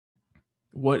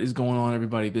What is going on,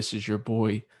 everybody? This is your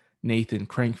boy, Nathan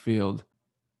Crankfield.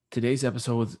 Today's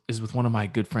episode is with one of my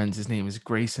good friends. His name is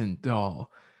Grayson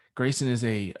Dahl. Grayson is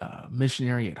a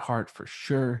missionary at heart for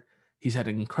sure. He's had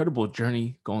an incredible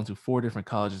journey going through four different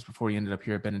colleges before he ended up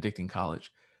here at Benedictine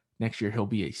College. Next year, he'll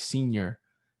be a senior.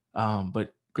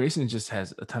 But Grayson just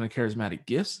has a ton of charismatic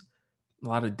gifts, a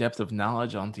lot of depth of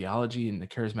knowledge on theology and the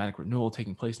charismatic renewal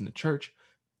taking place in the church.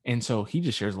 And so he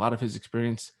just shares a lot of his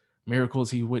experience, miracles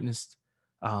he witnessed,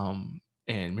 and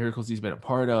miracles he's been a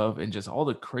part of, and just all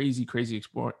the crazy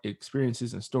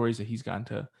experiences and stories that he's gotten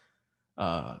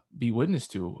to be witness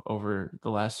to over the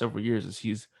last several years as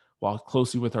he's walked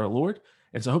closely with our Lord.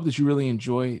 And so I hope that you really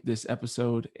enjoy this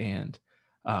episode and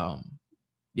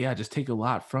yeah, just take a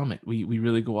lot from it. We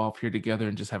really go off here together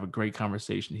and just have a great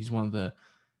conversation. He's one of the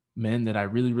men that I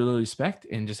really respect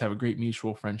and just have a great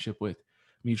mutual friendship with,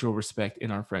 mutual respect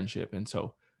in our friendship. And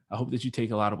so I hope that you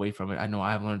take a lot away from it. I know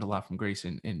I've learned a lot from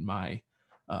Grayson in my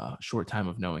short time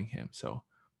of knowing him. So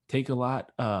take a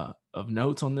lot of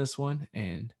notes on this one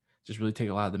and just really take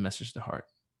a lot of the message to heart.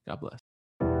 God bless.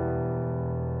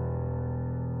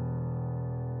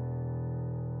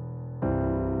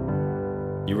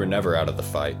 You were never out of the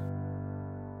fight.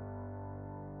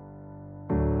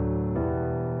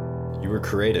 You were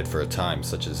created for a time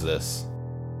such as this.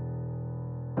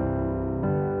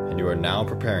 And you are now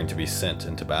preparing to be sent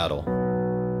into battle.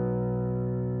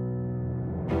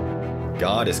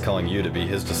 God is calling you to be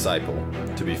His disciple,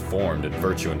 to be formed in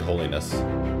virtue and holiness.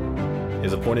 He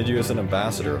has appointed you as an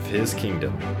ambassador of His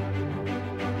kingdom,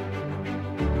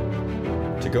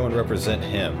 to go and represent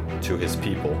Him to His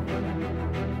people.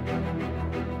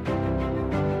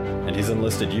 And He's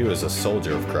enlisted you as a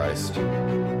soldier of Christ,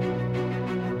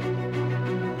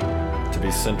 to be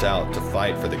sent out to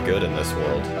fight for the good in this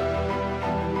world.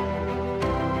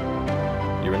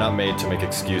 You are not made to make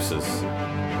excuses.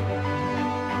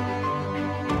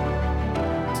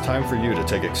 It's time for you to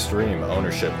take extreme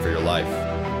ownership for your life,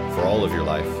 for all of your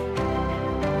life.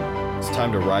 It's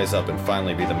time to rise up and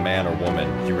finally be the man or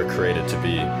woman you were created to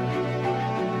be.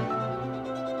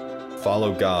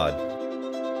 Follow God.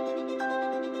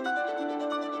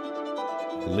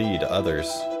 Lead others.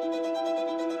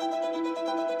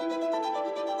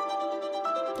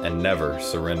 And never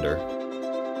surrender.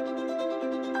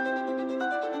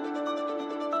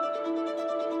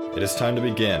 It is time to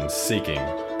begin seeking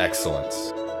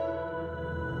excellence.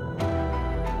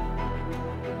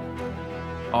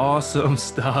 Awesome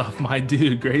stuff, my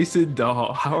dude, Grayson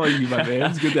Dahl. How are you, my man?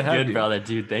 It's good to have Good, you. brother.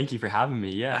 Dude, thank you for having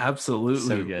me. Yeah. Absolutely.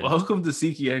 So good. Welcome to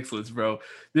Seeking Excellence, bro.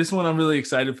 This one I'm really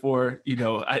excited for. You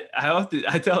know,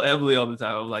 I tell Emily all the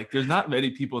time, I'm like, there's not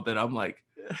many people that I'm like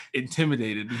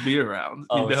intimidated to be around,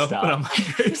 Oh, you know, stop. but I'm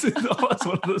like, Grayson Dahl is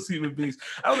one of those human beings.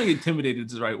 I don't think intimidated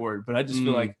is the right word, but I just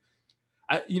feel like,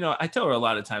 I tell her a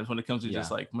lot of times when it comes to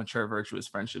just like mature, virtuous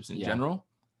friendships in general,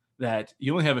 that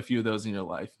you only have a few of those in your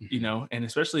life, you know, and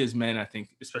especially as men, I think,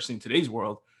 especially in today's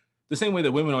world, the same way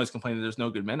that women always complain that there's no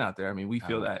good men out there. I mean, we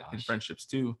feel that in friendships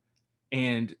too.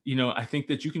 And, you know, I think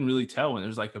that you can really tell when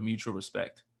there's like a mutual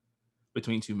respect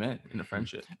between two men in a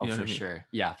friendship. Oh, You know for what I mean? sure.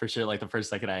 Yeah, for sure. Like the first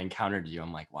second I encountered you,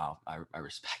 I'm like, wow, I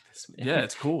respect this man. Yeah,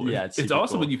 it's cool. Yeah, it's super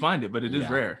awesome cool. when you find it, but it is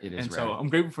Yeah, rare. it is and rare. so I'm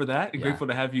grateful for that and grateful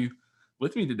to have you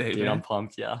with me today, Dude, man. I'm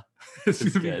pumped. Yeah. It's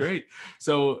It's gonna be good. great.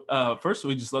 So first,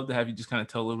 we just love to have you just kind of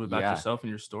tell a little bit about Yeah. yourself and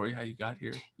your story, how you got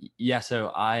here. Yeah.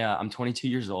 So I'm 22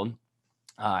 years old.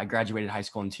 I graduated high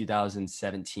school in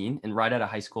 2017, and right out of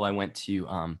high school, I went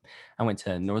to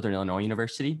Northern Illinois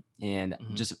University, and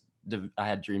I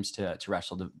had dreams to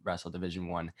wrestle Division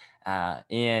One,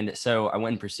 and so I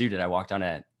went and pursued it. I walked on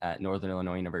at Northern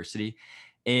Illinois University,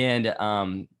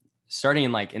 and starting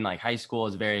in high school, I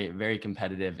was very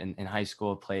competitive in high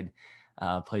school. Played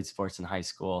sports in high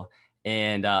school,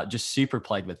 and just super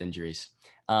plagued with injuries.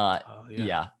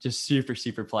 Just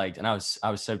super plagued. And I was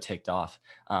so ticked off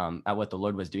at what the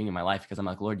Lord was doing in my life, because I'm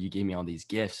like, Lord, you gave me all these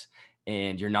gifts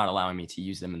and you're not allowing me to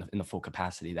use them in the full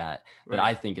capacity that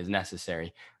I think is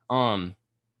necessary. And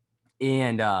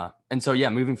so,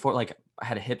 moving forward, like I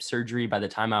had a hip surgery by the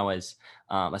time I was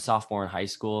a sophomore in high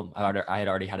school. I had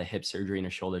already had a hip surgery and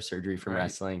a shoulder surgery from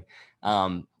wrestling.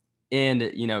 And,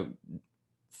 you know,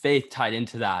 faith tied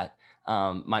into that.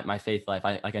 My faith life,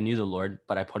 I knew the Lord,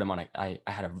 but I put him on I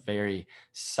had a very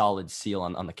solid seal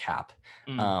on the cap,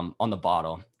 on the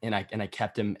bottle. And I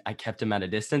kept him at a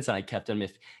distance, and I kept him,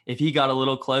 if he got a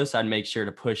little close, I'd make sure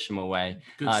to push him away.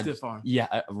 Good stiff arm. Yeah.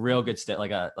 A real good stiff,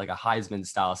 like a Heisman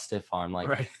style stiff arm,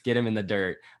 get him in the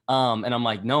dirt. And I'm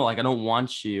like, no, like, I don't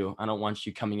want you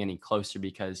coming any closer,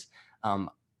 because,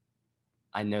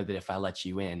 I know that if I let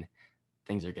you in,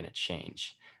 things are going to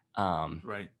change.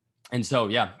 And so,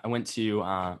 yeah, I went to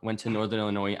Northern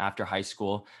Illinois after high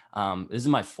school. This is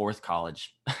my fourth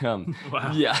college. Wow.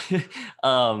 Yeah.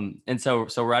 And so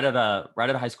right out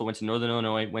of high school, went to Northern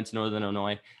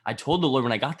Illinois. I told the Lord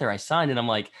when I got there, I signed, and I'm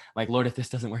like, Lord, if this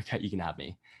doesn't work out, you can have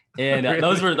me. And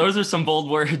those were some bold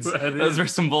words. Those were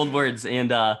some bold words.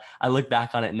 And I look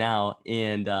back on it now,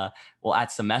 and well,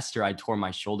 at semester, I tore my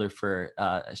shoulder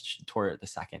tore it the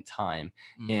second time,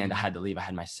 and I had to leave. I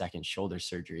had my second shoulder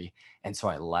surgery, and so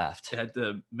I left at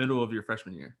the middle of your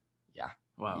freshman year. Yeah.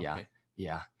 Wow. Yeah. Okay.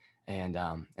 Yeah. And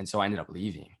so I ended up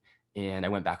leaving, and I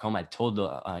went back home. I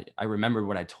remembered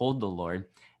what I told the Lord.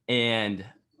 And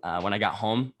when I got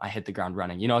home, I hit the ground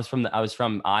running. I was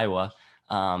from Iowa,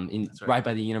 right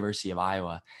by the University of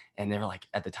Iowa. And they were like,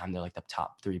 at the time, they're like the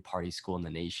top 3 party school in the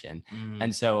nation.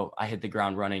 And so I hit the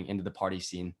ground running into the party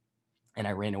scene, and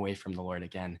I ran away from the Lord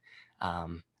again. I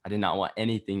did not want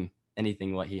anything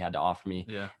what he had to offer me.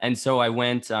 Yeah. And so I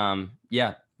went,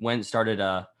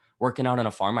 started working out on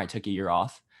a farm. I took a year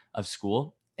off of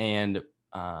school and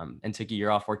took a year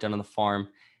off, worked out on the farm.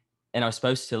 And I was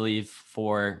supposed to leave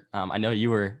for, I know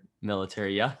you were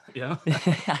military. Yeah. Yeah.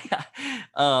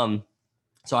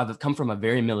 So I've come from a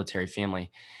very military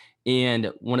family.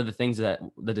 And one of the things that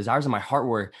the desires of my heart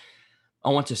were, I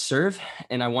want to serve,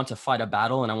 and I want to fight a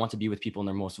battle, and I want to be with people in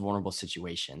their most vulnerable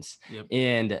situations. Yep.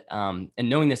 And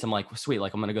knowing this, I'm like, well, sweet,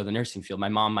 like I'm going to go to the nursing field. My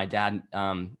mom, my dad,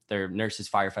 they're nurses,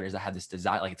 firefighters. I had this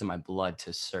desire, like it's in my blood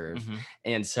to serve.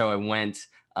 And so I went,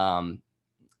 I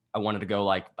wanted to go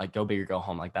like go big or go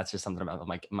home. Like, that's just something about, I'm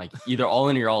like either all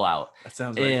in or all out. That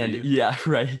sounds right. And yeah,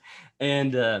 right.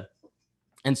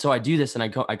 And so I do this, and I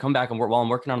come back, and while I'm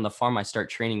working on the farm, I start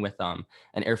training with an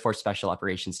Air Force Special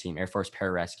Operations Team, Air Force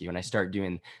Pararescue, and I start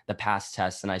doing the PASS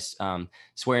tests, and I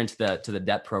swear into the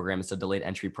DEP program. It's a delayed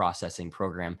entry processing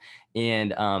program.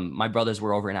 And my brothers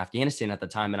were over in Afghanistan at the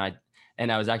time, and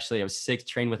I was sick,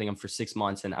 trained with them for 6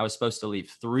 months, and I was supposed to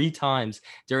leave 3 times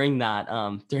during that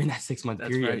 6-month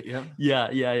period. Right,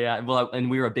 yeah. Yeah. Well, and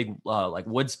we were a big like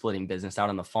wood splitting business out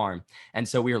on the farm, and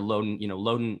so we were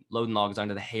loading logs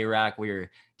onto the hay rack. We were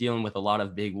dealing with a lot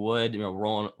of big wood,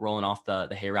 rolling off the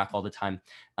hay rack all the time.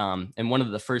 And one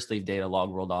of the first leave day, a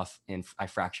log rolled off, and I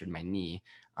fractured my knee.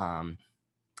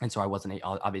 And so I wasn't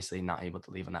obviously not able to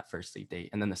leave on that first leave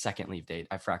date. And then the second leave date,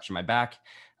 I fractured my back,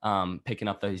 picking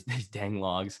up these dang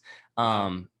logs.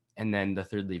 And then the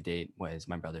third leave date was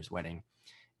my brother's wedding.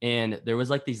 And there was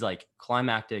like these like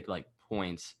climactic like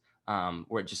points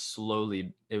where it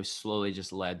was slowly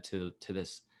just led to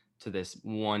this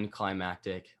one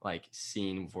climactic like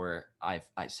scene where I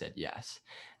said yes.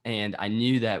 And I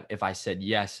knew that if I said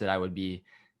yes, that I would be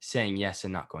saying yes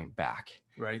and not going back.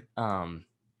 Right.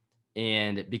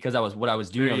 And because I was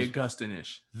doing, very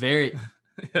Augustine-ish. Very,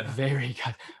 very,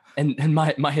 and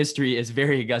my history is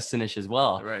very Augustine-ish as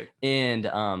well. Right. And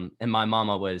my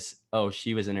mama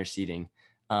she was interceding.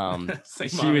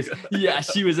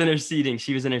 She was interceding.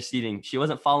 She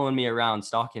wasn't following me around,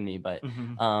 stalking me, but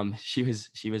she was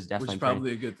definitely, which is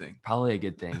probably a good thing. Probably a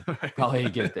good thing. Probably a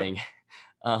good thing.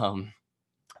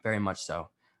 Very much so.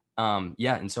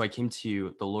 And so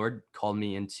the Lord called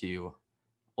me into,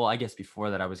 well, I guess before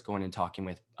that I was going and talking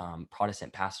with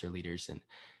Protestant pastor leaders, and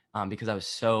because I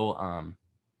was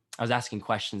asking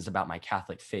questions about my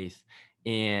Catholic faith,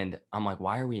 and I'm like,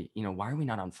 why are we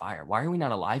not on fire? Why are we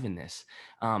not alive in this?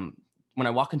 When I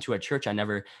walk into a church,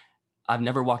 I've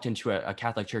never walked into a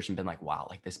Catholic church and been like, wow,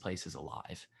 like this place is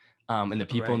alive. And the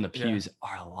people in the pews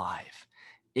are alive.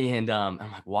 And I'm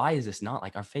like, why is this not,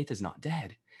 like, our faith is not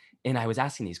dead? And I was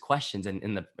asking these questions,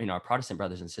 and our Protestant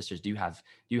brothers and sisters do have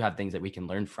things that we can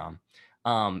learn from.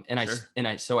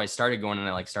 So I started going, and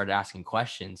I started asking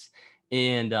questions,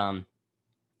 and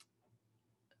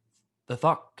the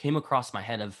thought came across my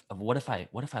head of what if I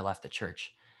left the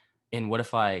church, and what if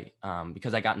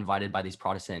because I got invited by these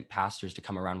Protestant pastors to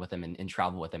come around with them and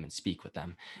travel with them and speak with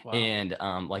them. Wow. And you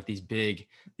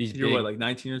were what, like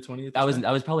 19 or 20 at the time?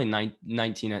 I was probably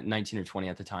 19 or 20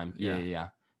 at the time. Yeah.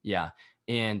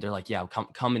 And they're like, yeah,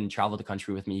 come and travel the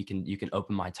country with me. You can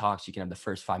open my talks. You can have the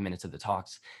first 5 minutes of the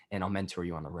talks, and I'll mentor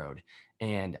you on the road.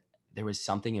 And there was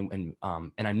something, and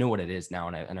I know what it is now.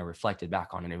 And I reflected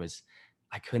back on it. It was,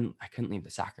 I couldn't leave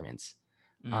the sacraments.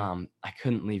 I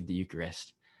couldn't leave the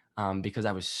Eucharist, because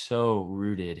I was so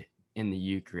rooted in the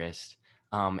Eucharist.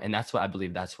 And that's what I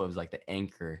believe. That's what was like the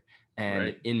anchor,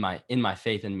 and in my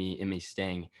faith, in me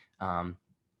staying in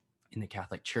the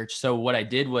Catholic Church. So what I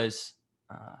did was,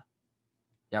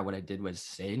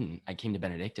 stay, and I came to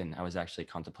Benedict, and I was actually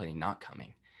contemplating not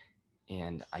coming.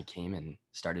 And I came and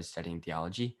started studying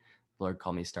theology. The Lord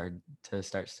called me to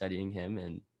start studying Him,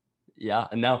 and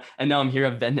now I'm here.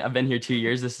 I've been here 2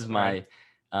 years. This is my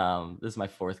This is my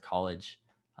fourth college.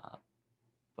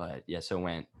 But yeah, so it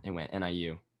went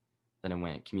NIU. Then I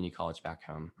went community college back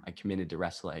home. I committed to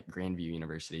wrestle at Grandview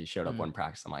University. Showed up one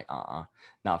practice. I'm like,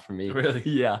 not for me. Really?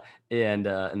 Yeah. And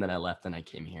then I left and I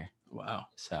came here. Wow.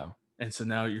 So. And so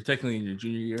now you're technically in your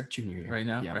junior year right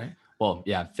now, yeah. right? Well,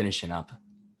 yeah, finishing up.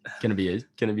 Gonna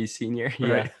be senior. Yeah.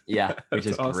 Right. Yeah. Which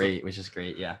is awesome.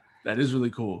 great. Yeah. That is really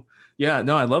cool. Yeah,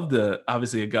 no, I love the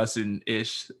obviously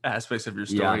Augustine-ish aspects of your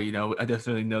story. Yeah. You know, I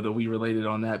definitely know that we related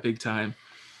on that big time.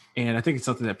 And I think it's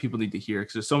something that people need to hear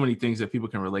because there's so many things that people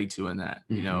can relate to in that,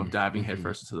 you know, diving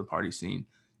headfirst into the party scene.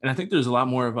 And I think there's a lot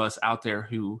more of us out there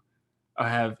who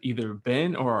have either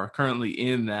been or are currently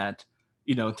in that,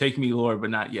 you know, take me, Lord, but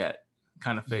not yet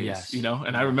kind of phase, you know?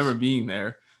 And I remember being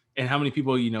there and how many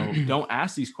people, you know, don't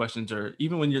ask these questions or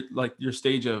even when you're like your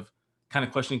stage of kind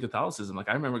of questioning Catholicism. Like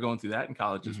I remember going through that in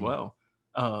college as well.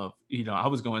 You know, I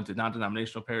was going to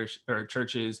non-denominational parish or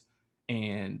churches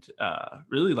and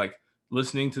really like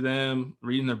listening to them,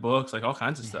 reading their books, like all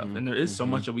kinds of stuff. And there is so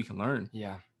much that we can learn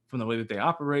from the way that they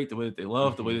operate, the way that they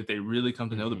love, the way that they really come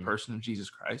to know the person of Jesus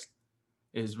Christ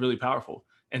is really powerful.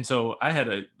 And so I had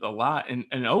a lot and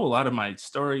owe a lot of my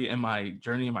story and my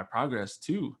journey and my progress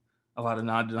to a lot of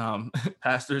non-denom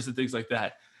pastors and things like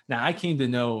that. Now I came to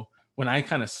know when I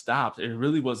kind of stopped, it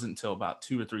really wasn't until about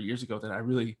 2 or 3 years ago that I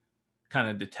really kind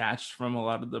of detached from a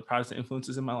lot of the Protestant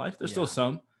influences in my life. There's still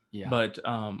some, but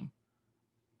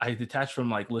I detached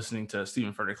from like listening to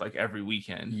Stephen Furtick like every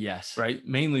weekend. Yes. Right.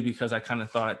 Mainly because I kind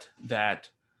of thought that,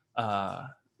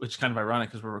 which is kind of ironic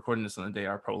because we're recording this on the day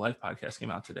our pro-life podcast came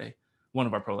out today. One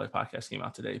of our pro-life podcasts came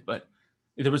out today, but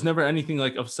there was never anything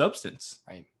like of substance.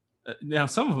 Right. Now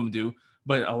some of them do,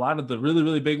 but a lot of the really,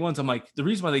 really big ones, I'm like, the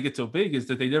reason why they get so big is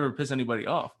that they never piss anybody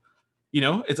off. You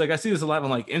know, it's like, I see this a lot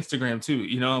on like Instagram too.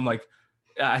 You know, I'm like,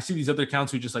 I see these other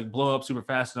accounts who just like blow up super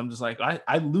fast. And I'm just like,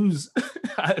 I lose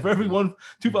for every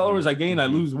 2 followers I gain, I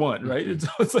lose one. Right. And so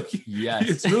it's like,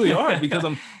 it's really hard because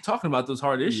I'm talking about those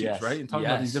hard issues. Right. And talking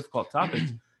about these difficult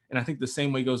topics. And I think the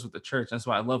same way goes with the church. That's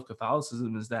why I love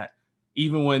Catholicism is that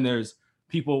even when there's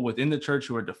people within the church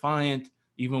who are defiant,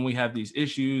 even when we have these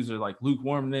issues or like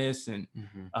lukewarmness and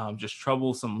just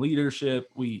troublesome leadership,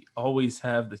 we always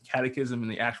have the catechism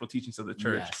and the actual teachings of the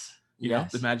church. You know,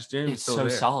 the magisterium is so there.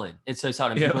 Solid. It's so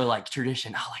solid. And people are like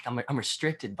tradition. Oh, like I'm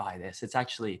restricted by this. It's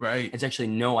actually It's actually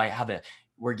no.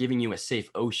 We're giving you a safe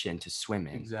ocean to swim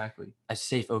in. Exactly. A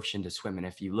safe ocean to swim in.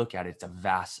 If you look at it, it's a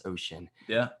vast ocean.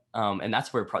 Yeah. And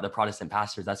that's where the Protestant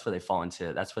pastors. That's where they fall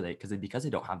into. That's where because they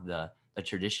don't have the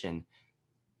tradition.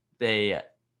 A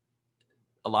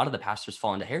lot of the pastors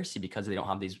fall into heresy because they don't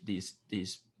have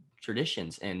these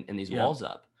traditions and these walls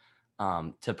up.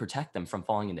 To protect them from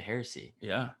falling into heresy.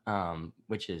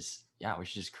 Which is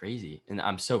just crazy. And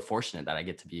I'm so fortunate that I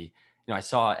get to be, you know, I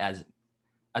saw it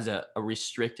as a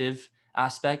restrictive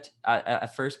aspect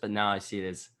at first, but now I see it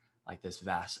as like this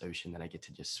vast ocean that I get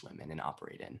to just swim in and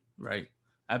operate in. Right.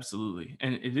 Absolutely.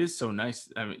 And it is so nice,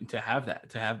 I mean, to have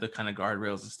the kind of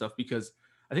guardrails and stuff, because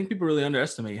I think people really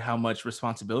underestimate how much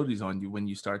responsibility is on you when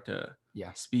you start to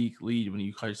speak, lead, when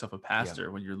you call yourself a pastor,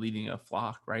 when you're leading a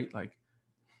flock, right? Like,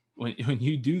 when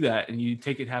you do that and you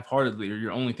take it half-heartedly or you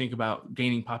only think about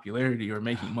gaining popularity or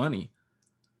making money,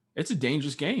 it's a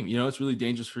dangerous game. You know, it's really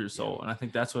dangerous for your soul. And I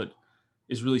think that's what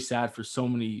is really sad for so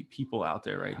many people out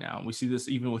there right now. And we see this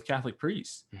even with Catholic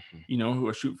priests, you know, who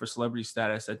are shooting for celebrity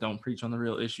status that don't preach on the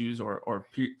real issues or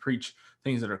preach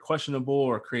things that are questionable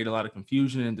or create a lot of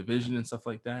confusion and division and stuff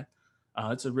like that.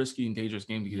 It's a risky and dangerous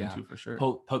game to get into for sure.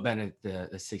 Pope Benedict the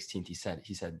 16th,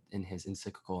 he said in his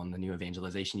encyclical on the new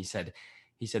evangelization, he said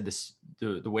this,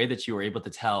 the way that you are able to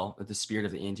tell that the spirit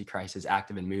of the Antichrist is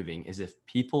active and moving is if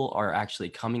people are actually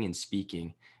coming and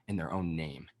speaking in their own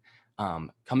name,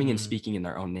 and speaking in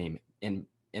their own name in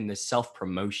the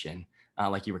self-promotion,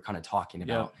 like you were kind of talking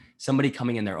about. Somebody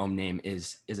coming in their own name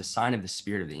is a sign of the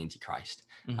spirit of the Antichrist.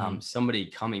 Somebody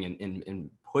coming and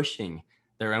pushing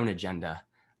their own agenda.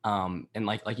 And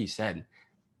like you said,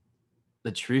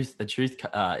 the truth,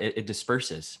 it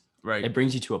disperses. Right. It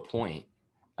brings you to a point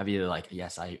of either like,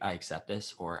 yes, I accept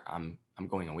this, or I'm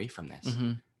going away from this.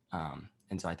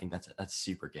 And so I think that's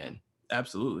super good.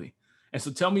 Absolutely. And so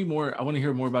tell me more. I want to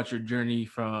hear more about your journey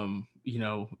from, you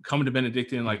know, coming to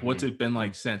Benedictine. Like, what's it been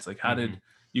like since? Like, how did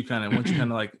you once you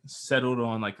kind of like settled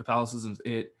on like Catholicism's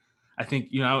it? I think,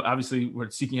 you know, obviously we're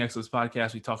Seeking Excellence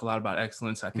podcast. We talk a lot about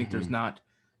excellence. I think there's not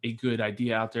a good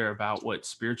idea out there about what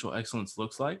spiritual excellence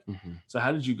looks like. So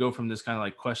how did you go from this kind of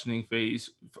like questioning phase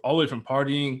all the way from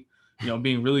partying, you know,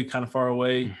 being really kind of far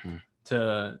away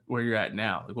to where you're at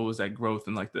now? Like, what was that growth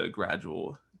and like the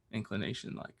gradual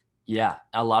inclination like? Yeah,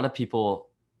 a lot of people,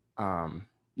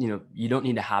 you don't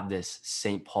need to have this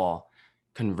St. Paul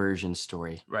conversion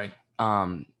story. Right.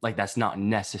 Like that's not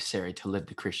necessary to live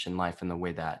the Christian life in the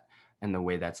way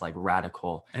that's like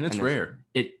radical. And it's rare.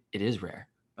 It is rare.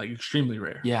 Like extremely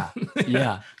rare. Yeah.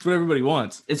 Yeah. It's what everybody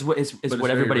wants. It's what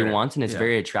everybody wants. And it's Yeah.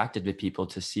 very attractive to people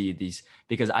to see these,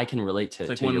 because I can relate to, It's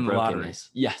like to your winning the lottery. brokenness.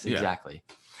 Yes, Yeah. exactly.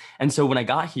 And so when I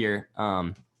got here,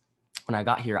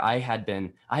 I had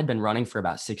been running for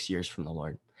about 6 years from the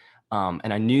Lord.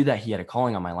 And I knew that he had a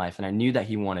calling on my life, and I knew that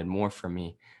he wanted more from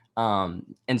me.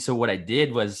 And so what I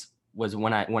did was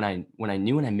when I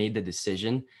made the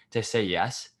decision to say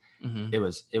yes, Mhm.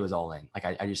 it was all in. Like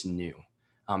I just knew,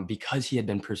 because he had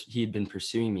been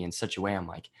pursuing me in such a way. I'm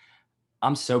like,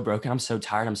 I'm so broken. I'm so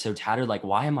tired. I'm so tattered. Like,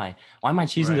 why am I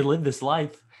choosing to Right. live this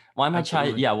life? Why am I trying?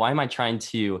 Absolutely. Yeah. Why am I trying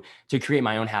to create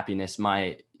my own happiness,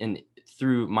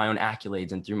 through my own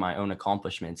accolades and through my own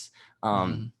accomplishments?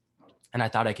 Mhm. And I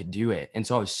thought I could do it. And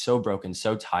so I was so broken,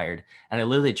 so tired. And I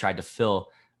literally tried to fill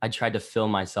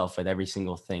myself with every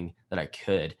single thing that I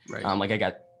could. Right. Like I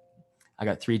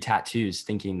got 3 tattoos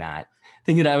thinking I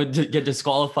would get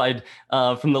disqualified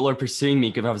from the Lord pursuing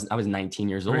me because I was 19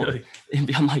 years old. Really?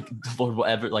 And I'm like, Lord,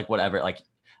 whatever, like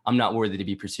I'm not worthy to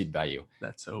be pursued by you.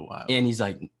 That's so wild. And he's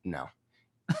like, no,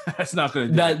 That's not going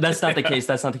to do that's not the case.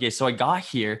 That's not the case. So I got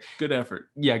here. Good effort.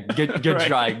 Yeah, good Right.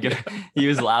 try. Good. He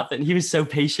was laughing. He was so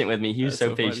patient with me. He was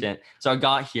That's so so funny. patient. So I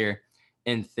got here,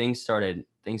 and things started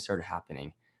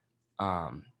happening.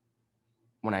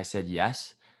 When I said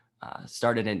yes,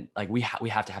 started in like we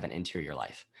have to have an interior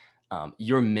life.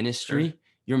 Your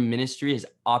ministry is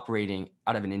operating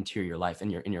out of an interior life,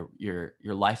 and your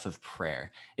life of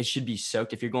prayer. It should be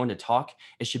soaked. If you're going to talk,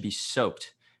 it should be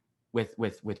soaked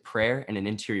with prayer and an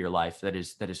interior life that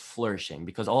is flourishing,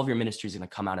 because all of your ministry is going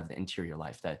to come out of the interior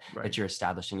life that you're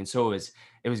establishing. And so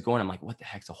it was going, I'm like, what the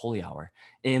heck's a holy hour?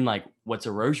 And like, what's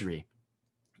a rosary?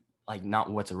 Like,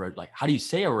 not what's a rosary, like, how do you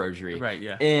say a rosary? Right.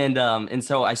 Yeah. And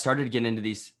so I started to get into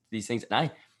these things.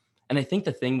 And I think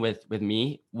the thing with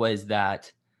me was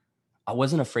that I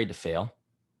wasn't afraid to fail.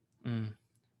 Mm.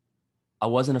 I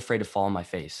wasn't afraid to fall on my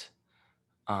face.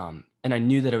 And I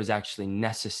knew that it was actually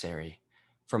necessary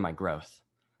for my growth.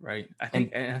 Right. I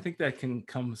think that can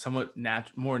come somewhat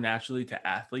more naturally to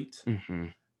athletes, Mm-hmm.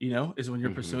 Is when you're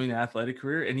Mhm. pursuing an athletic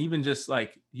career. And even just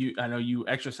like I know you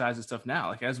exercise and stuff now,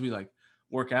 like as we like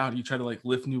work out, you try to like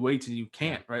lift new weights and you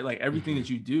can't, right? Like everything that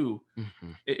you do,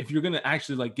 Mm-hmm. if you're going to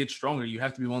actually like get stronger, you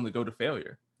have to be willing to go to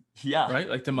failure, Yeah. right?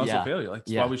 Like to muscle Yeah. failure. Like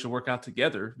that's Yeah. why we should work out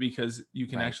together, because you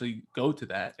can Right. actually go to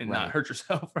that and not Right. hurt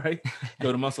yourself, right?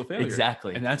 Go to muscle failure.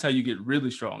 Exactly. And that's how you get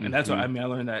really strong. And that's what Mhm. I mean. I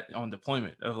learned that on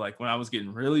deployment of like when I was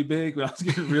getting really big, when I was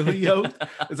getting really yoked,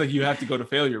 it's like you have to go to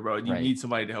failure, bro. And you Right. need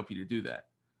somebody to help you to do that.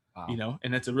 Wow.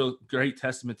 And that's a real great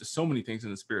testament to so many things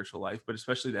in the spiritual life, but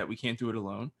especially that we can't do it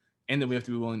alone. And then we have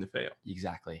to be willing to fail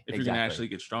Exactly. if you're going to actually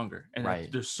get stronger. And Right.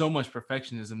 there's so much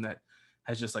perfectionism that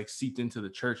has just like seeped into the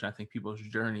church. And I think people's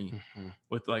journey Mhm.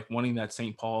 with like wanting that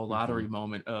St. Paul lottery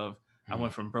moment of I Mhm.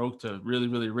 went from broke to really,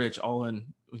 really rich all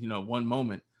in, one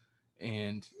moment.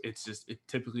 And it's just, it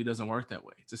typically doesn't work that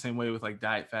way. It's the same way with like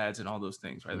diet fads and all those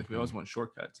things, right? Like we always want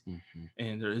shortcuts, Mhm.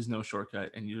 and there is no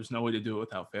shortcut, and there's no way to do it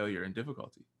without failure and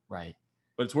difficulty, Right.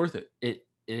 but it's worth it. It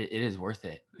is worth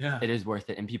it. Yeah. It is worth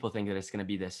it. And people think that it's going to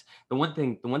be this. The one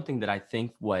thing that I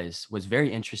think was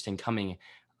very interesting coming,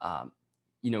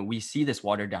 we see this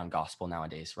watered down gospel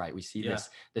nowadays, right? We see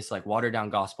this like watered down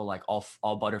gospel, like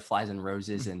all butterflies and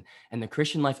roses, and the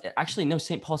Christian life. Actually, no,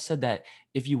 St. Paul said that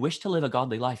if you wish to live a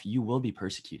godly life, you will be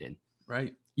persecuted.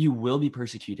 Right. You will be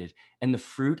persecuted. And the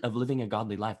fruit of living a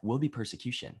godly life will be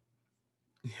persecution.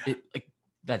 Yeah.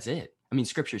 That's it. I mean,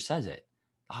 scripture says it.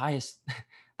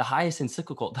 The highest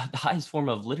encyclical, the highest form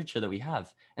of literature that we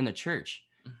have in the church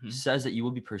Mhm. says that you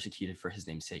will be persecuted for his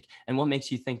name's sake. And what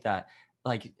makes you think that,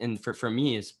 like, and for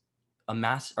me is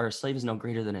a slave is no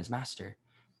greater than his master.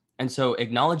 And so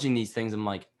acknowledging these things, I'm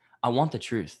like, I want the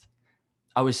truth.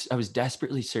 I was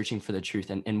desperately searching for the truth,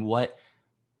 and what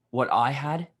I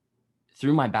had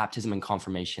through my baptism and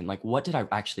confirmation, like what did I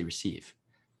actually receive?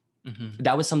 Mhm.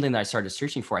 That was something that I started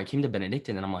searching for. I came to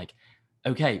Benedictine and I'm like,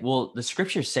 okay, well, the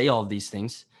scriptures say all of these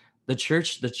things. The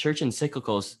church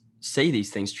encyclicals say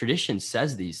these things. Tradition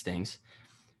says these things.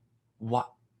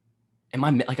 What am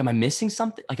I missing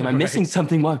something? Like, am I missing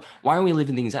something? Why aren't we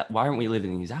living things out? Why aren't we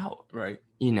living these out? Right.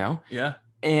 Yeah.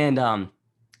 And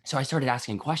so I started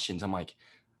asking questions. I'm like,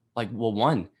 well,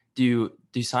 one, do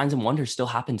signs and wonders still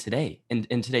happen today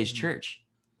in today's church?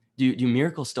 Do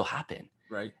miracles still happen?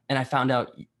 Right. And I found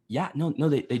out, no,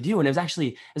 they do. And it was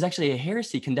actually a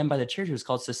heresy condemned by the church. It was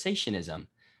called cessationism.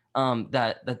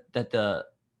 That the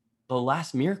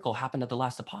last miracle happened at the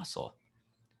last apostle.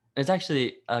 It's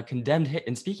actually condemned.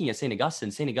 And speaking of St.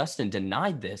 Augustine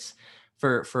denied this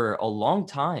for a long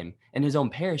time in his own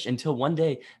parish until one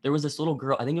day there was this little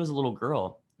girl. I think it was a little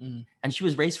girl, Mm. and she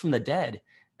was raised from the dead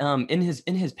in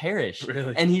his parish.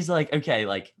 Really? And he's like, okay,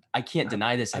 like I can't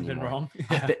deny this I've anymore.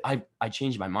 been wrong. I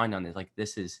changed my mind on this. Like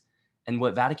this is, and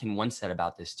what Vatican I said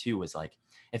about this too was like,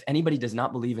 if anybody does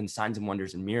not believe in signs and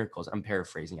wonders and miracles, I'm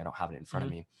paraphrasing, I don't have it in front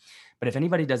of me, but if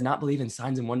anybody does not believe in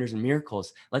signs and wonders and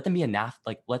miracles, let them be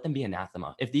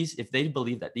anathema. If they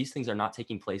believe that these things are not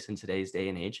taking place in today's day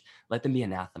and age, let them be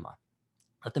anathema.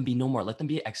 Let them be no more. Let them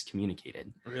be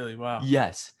excommunicated. Really? Wow.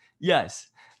 Yes.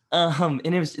 And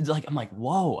it's like, I'm like,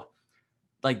 whoa,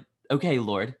 like, okay,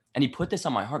 Lord. And he put this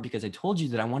on my heart because I told you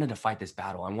that I wanted to fight this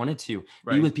battle. I wanted to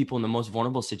be with people in the most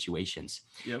vulnerable situations.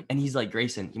 Yep. And he's like,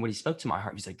 Grayson, when he spoke to my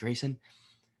heart, he's like, Grayson,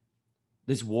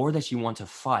 this war that you want to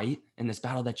fight and this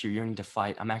battle that you're yearning to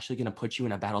fight, I'm actually going to put you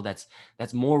in a battle that's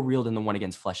more real than the one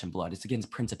against flesh and blood. It's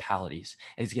against principalities.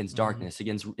 It's against darkness.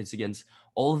 It's against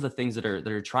all of the things that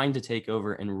are trying to take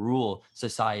over and rule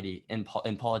society and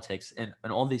politics and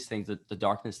all these things. The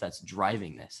darkness that's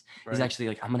driving this is actually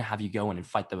like, I'm going to have you go in and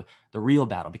fight the real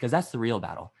battle, because that's the real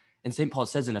battle. And St. Paul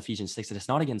says in Ephesians 6 that it's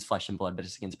not against flesh and blood, but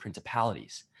it's against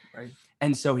principalities. Right.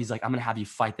 And so he's like, I'm going to have you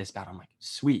fight this battle. I'm like,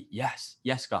 sweet. Yes,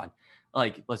 God.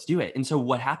 Like, let's do it. And so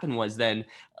what happened was then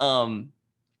I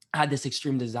had this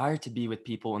extreme desire to be with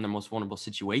people in their most vulnerable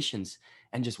situations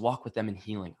and just walk with them in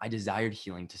healing. I desired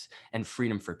healing and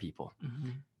freedom for people.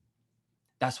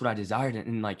 That's what I desired.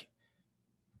 And like,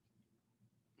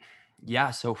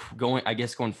 yeah. So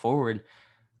going forward,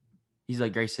 he's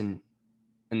like, Grayson,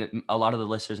 and a lot of the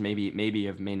listeners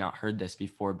may not heard this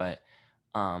before, but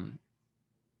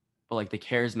like the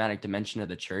charismatic dimension of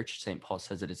the church, St. Paul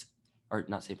says that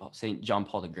St. John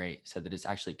Paul the Great said that it's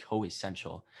actually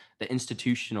co-essential. The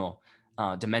institutional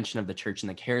dimension of the church and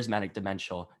the charismatic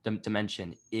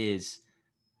dimension is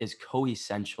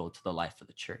co-essential to the life of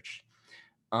the church.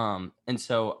 And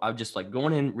so I'm just like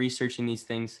going in, researching these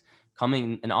things,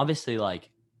 coming, and obviously like,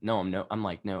 I'm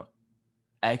like no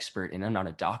expert and I'm not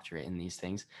a doctorate in these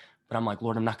things, but I'm like,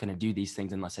 Lord, I'm not going to do these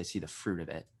things unless I see the fruit of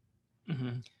it.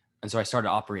 And so I started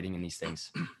operating in these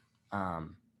things.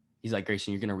 He's like,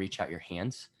 Grayson, you're going to reach out your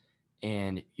hands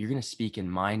and you're going to speak in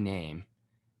my name,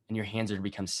 and your hands are to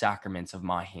become sacraments of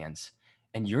my hands,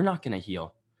 and you're not going to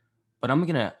heal, but I'm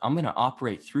going to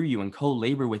operate through you and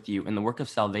co-labor with you in the work of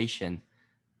salvation.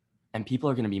 And people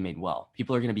are going to be made well.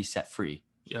 People are going to be set free.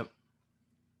 Yep.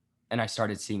 And I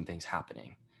started seeing things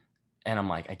happening, and I'm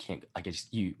like,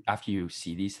 after you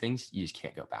see these things, you just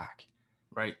can't go back.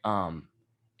 Right.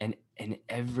 And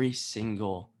every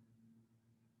single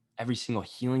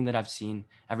healing that I've seen,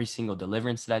 every single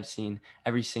deliverance that I've seen,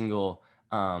 every single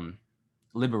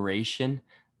liberation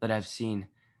that I've seen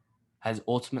has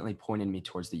ultimately pointed me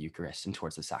towards the Eucharist and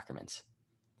towards the sacraments,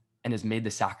 and has made the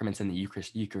sacraments and the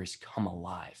Eucharist come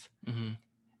alive.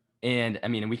 And I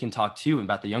mean, and we can talk too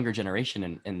about the younger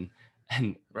generation and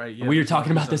right. Yeah, we were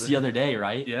talking about this the other day,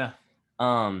 right? Yeah.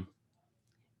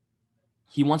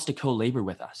 He wants to co-labor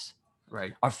with us.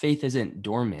 Right. Our faith isn't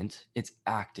dormant, it's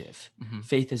active.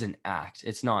 Faith is an act.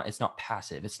 It's not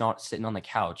passive. It's not sitting on the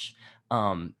couch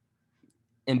and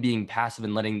being passive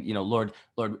and letting, Lord,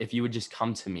 if you would just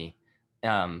come to me.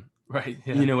 Right.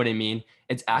 Yeah. You know what I mean?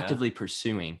 It's actively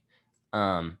pursuing.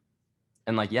 And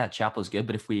like, yeah, chapel is good,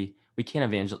 but if we can't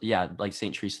evangelize, like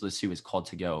St. Teresa of Lisieux is called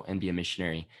to go and be a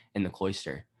missionary in the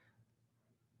cloister.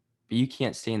 But you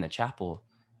can't stay in the chapel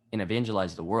and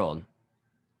evangelize the world,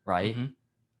 right?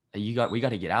 We got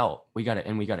to get out. We got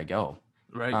to go.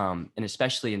 Right. And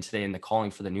especially today in the calling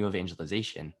for the new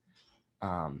evangelization,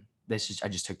 I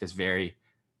just took this very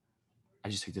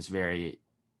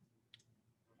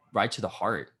right to the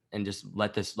heart and just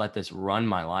let this run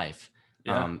my life.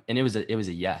 Yeah. And it was a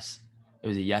yes. It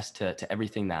was a yes to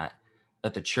everything that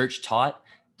the church taught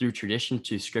through tradition,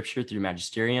 through scripture, through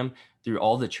magisterium, through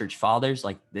all the church fathers.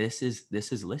 Like this is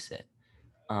licit.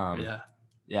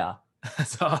 Yeah.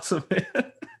 That's awesome,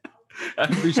 man. I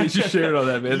appreciate you sharing all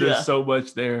that, man. There's so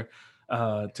much there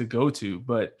to go to,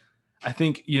 but I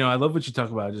think, I love what you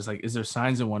talk about. Just like, is there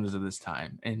signs and wonders of this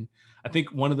time? And I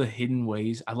think one of the hidden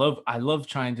ways I love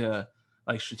trying to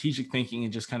like strategic thinking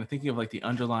and just kind of thinking of like the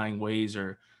underlying ways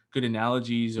or good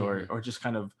analogies or just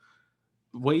kind of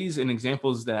ways and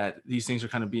examples that these things are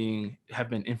kind of have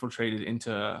been infiltrated into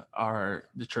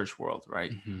the church world.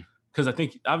 Right. Because I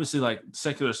think obviously like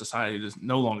secular society just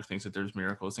no longer thinks that there's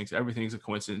miracles, thinks everything's a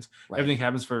coincidence. Right. Everything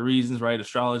happens for reasons, right?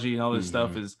 Astrology and all this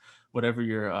stuff is whatever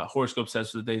your horoscope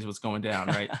says for the day is what's going down,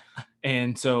 right?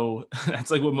 And so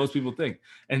that's like what most people think.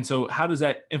 And so how does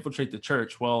that infiltrate the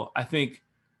church? Well, I think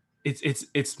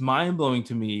it's mind-blowing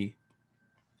to me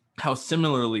how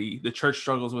similarly the church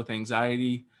struggles with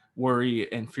anxiety,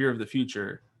 worry, and fear of the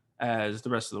future as the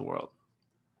rest of the world.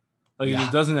 Like it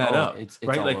just doesn't add up, it's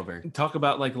right? all Like over. talk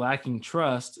about like lacking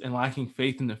trust and lacking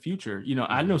faith in the future.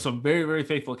 I know some very, very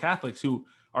faithful Catholics who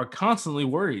are constantly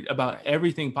worried about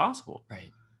everything possible.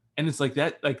 Right. And it's like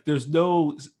that, like there's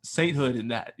no sainthood in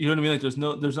that. You know what I mean? Like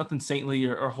there's nothing saintly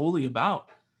or holy about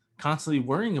constantly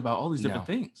worrying about all these different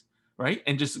things, right?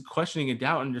 And just questioning and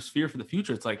doubt and just fear for the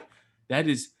future. It's like that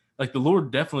is like the Lord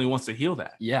definitely wants to heal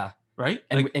that. Yeah. Right.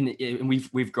 And like, and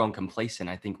we've grown complacent.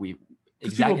 I think we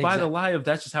people buy the lie of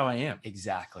that's just how I am.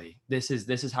 Exactly. This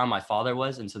is how my father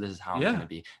was, and so this is how I'm gonna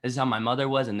be. This is how my mother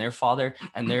was, and their father,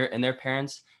 and their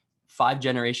parents, 5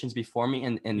 generations before me,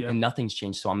 and nothing's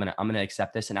changed. So I'm gonna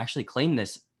accept this and actually claim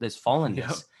this fallenness.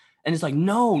 Yep. And it's like,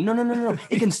 no.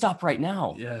 It can stop right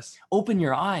now. Yes. Open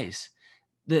your eyes.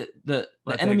 The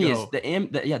enemy is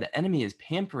the enemy is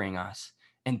pampering us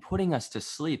and putting us to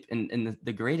sleep. And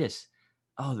the greatest,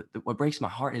 what breaks my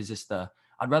heart is just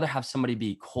I'd rather have somebody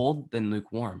be cold than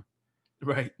lukewarm.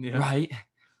 Right. Yeah. Right.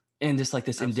 And just like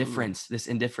this Absolutely.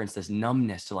 indifference, this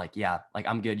numbness to like, like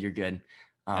I'm good, you're good.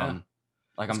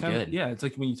 Like It's I'm kinda, good. yeah, it's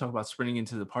like when you talk about sprinting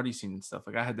into the party scene and stuff.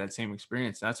 Like I had that same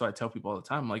experience. That's why I tell people all the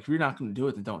time, like, if you're not going to do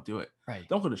it, then don't do it. Right.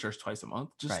 Don't go to church twice a month.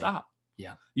 Just Right. stop.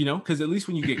 Yeah. Because at least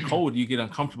when you get cold, you get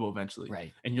uncomfortable eventually.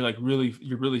 Right. And you're like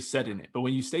you're really set in it. But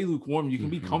when you stay lukewarm, you can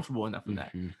be comfortable enough in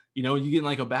that. You get in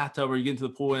like a bathtub or you get into the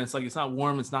pool and it's like, it's not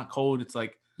warm, it's not cold. It's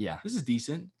like, this is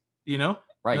decent,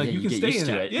 Right. Like yeah, you can get stay used in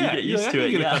to that. it. Yeah. You get used to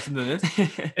it. Get Yeah. accustomed to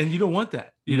this. And you don't want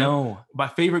that. No. My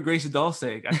favorite Grace of Dulce,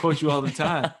 I quote you all the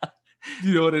time. Do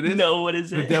you know what it is? No, what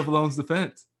is it? The devil owns the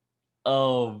fence.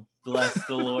 Oh, bless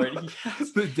the Lord.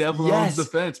 Yes. The devil owns the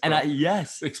fence. Bro. And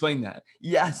explain that.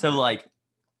 Yeah. So like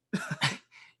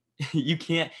you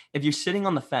can't, if you're sitting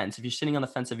on the fence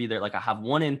of either like I have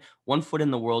one foot in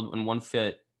the world and one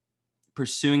foot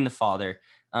pursuing the Father.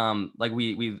 Like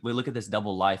we look at this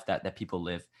double life that people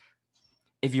live.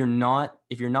 If you're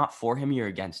not for him, you're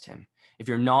against him. If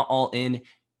you're not all in,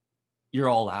 you're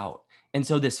all out. And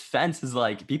so this fence is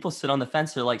like, people sit on the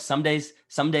fence. They're like, some days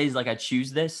like I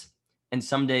choose this, and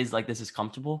some days like this is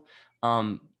comfortable.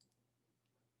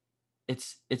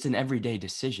 It's an everyday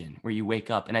decision where you wake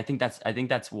up, and I think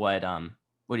that's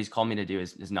what he's called me to do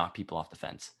is knock people off the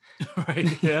fence.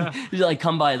 Right. Yeah. He's like,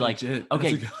 come by, like, Legit.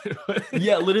 okay.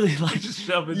 Yeah, literally, like, just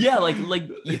shove it. Yeah, like,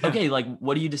 okay, like,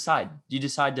 what do you decide? Do you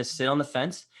decide to sit on the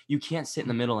fence? You can't sit in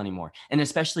the middle anymore. And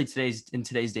especially in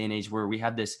today's day and age where we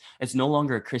have this, it's no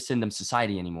longer a Christendom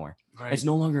society anymore. Right. It's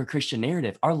no longer a Christian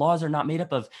narrative. Our laws are not made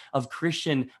up of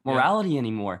Christian morality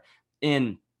anymore.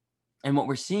 And what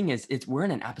we're seeing is we're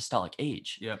in an apostolic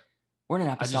age. Yeah. We're in an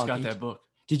apostolic age. I just got that book.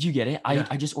 Did you get it? Yeah.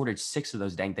 I just ordered 6 of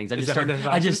those dang things. I have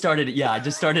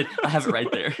it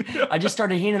right there. I just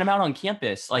started handing them out on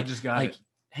campus. Like, I just got it.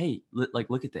 Hey,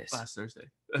 look at this. Last Thursday.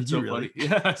 That's Did so you really? funny.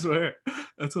 Yeah, I swear.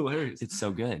 That's hilarious. It's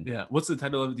so good. Yeah. What's the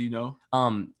title of it? Do you know?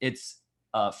 It's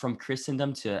From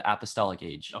Christendom to Apostolic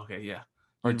Age. Okay, yeah.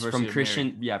 Or it's from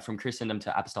Christendom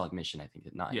to Apostolic Mission, I think,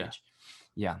 not age.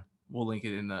 Yeah. We'll link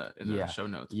it in the show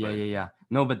notes. Yeah.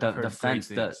 No, but the fence,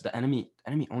 the enemy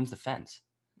owns the fence.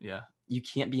 Yeah. You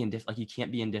can't be indifferent. Like, you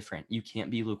can't be indifferent. You can't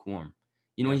be lukewarm.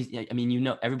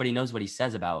 Everybody knows what he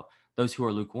says about those who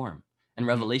are lukewarm. In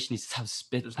Revelation, he says,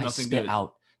 I spit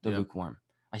out the lukewarm.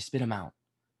 I spit them out.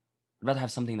 I'd rather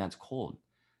have something that's cold.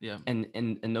 Yeah.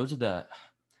 And those are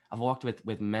I've walked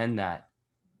with men that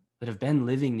have been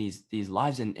living these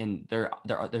lives, and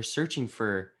they're searching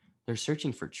for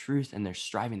truth, and they're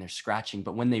striving, they're scratching.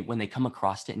 But when they come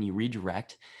across it and you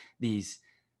redirect these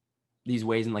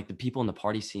ways, and like the people in the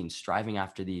party scene striving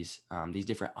after these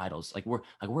different idols, we're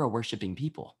a worshiping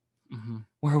people. Mm-hmm.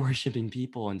 We're a worshiping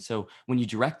people. And so when you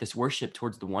direct this worship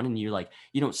towards the one, and you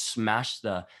don't smash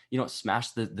the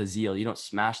zeal, you don't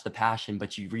smash the passion,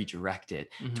 but you redirect it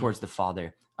towards the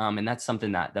Father. And that's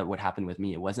something that would happen with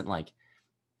me. It wasn't like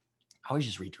I was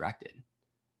just redirected.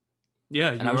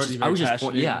 Yeah. And I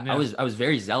was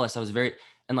very zealous. I was very,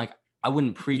 and like, I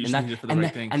wouldn't preach. And that's the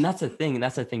thing. And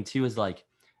that's the thing too, is like,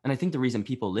 and I think the reason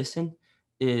people listen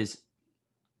is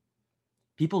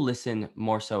people listen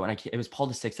more so. And it was Paul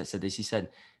VI that said this. He said,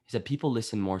 people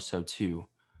listen more so to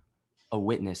a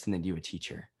witness than they do a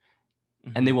teacher.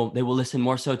 Mm-hmm. And they will listen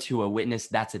more so to a witness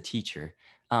that's a teacher.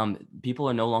 People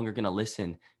are no longer going to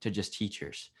listen to just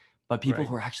teachers, but people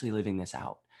who are actually living this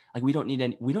out. Like, we don't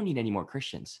need any more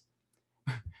Christians.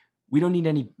 We don't need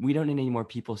any more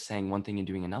people saying one thing and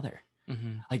doing another.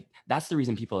 Mm-hmm. Like, that's the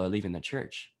reason people are leaving the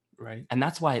church. Right. And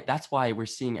that's why we're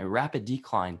seeing a rapid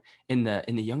decline in the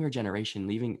younger generation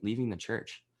leaving the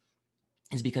church,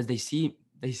 is because they see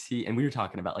and we were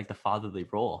talking about like the fatherly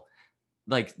role,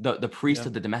 like the priest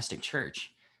of the domestic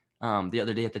church, the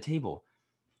other day at the table.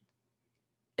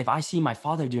 If I see my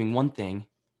father doing one thing,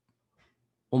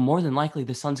 well, more than likely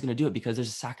the son's going to do it, because there's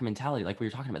a sacramentality, like we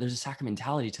were talking about. There's a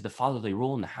sacramentality to the fatherly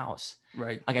role in the house.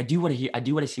 Right. Like I do what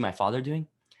I see my father doing.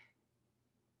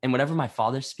 And whenever my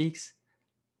father speaks,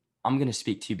 I'm going to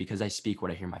speak too, because I speak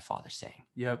what I hear my father saying.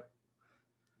 Yep.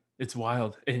 It's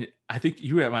wild. And I think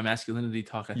you were at my masculinity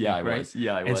talk, I think, I right? was.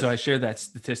 Yeah, I and was. so I shared that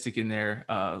statistic in there.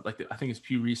 I think it's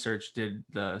Pew Research did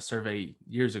the survey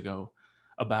years ago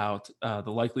about the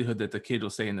likelihood that the kid will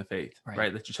stay in the faith,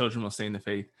 right? That your children will stay in the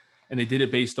faith. And they did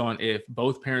it based on if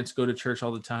both parents go to church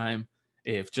all the time,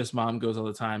 if just mom goes all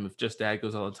the time, if just dad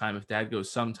goes all the time, if dad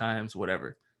goes sometimes,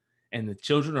 whatever. And the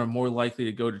children are more likely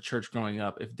to go to church growing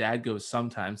up if dad goes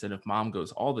sometimes than if mom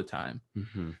goes all the time.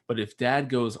 Mm-hmm. But if dad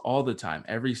goes all the time,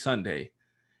 every Sunday,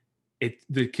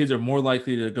 the kids are more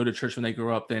likely to go to church when they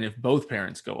grow up than if both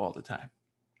parents go all the time.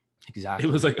 Exactly.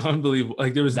 It was like unbelievable.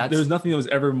 Like there was nothing that was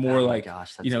ever more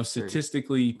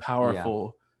statistically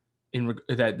powerful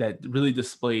that really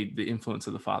displayed the influence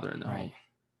of the father in the home.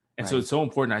 And so it's so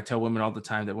important. I tell women all the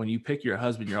time that when you pick your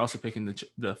husband, you're also picking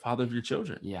the father of your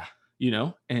children. Yeah.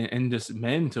 And just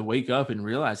men to wake up and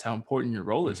realize how important your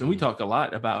role is. Mm-hmm. And we talk a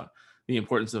lot about the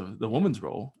importance of the woman's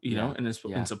role,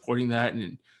 and supporting that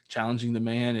and challenging the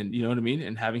man, and you know what I mean,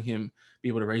 and having him be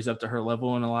able to raise up to her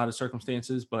level in a lot of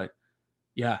circumstances. But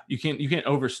yeah, you can't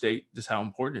overstate just how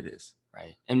important it is.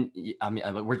 Right. And I mean,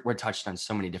 we're touched on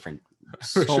so many different,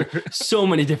 so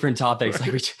many different topics.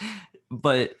 Right.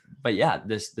 But yeah,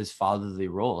 this fatherly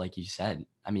role, like you said,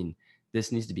 I mean,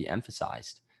 this needs to be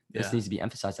emphasized. This needs to be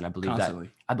emphasized. And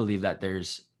I believe that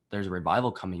there's a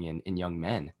revival coming in young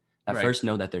men that first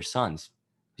know that they're sons.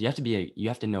 You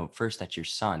have to know first that you're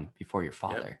son before your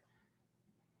father. Yep.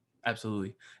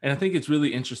 Absolutely. And I think it's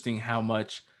really interesting how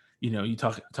much, you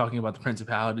talking about the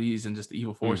principalities and just the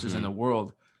evil forces in the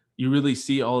world, you really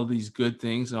see all of these good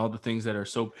things and all the things that are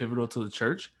so pivotal to the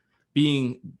church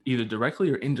being either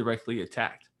directly or indirectly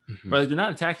attacked. But like, they're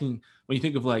not attacking, when you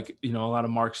think of like, a lot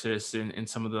of Marxists and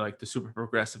some of the super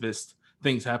progressivist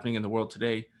things happening in the world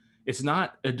today, it's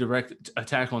not a direct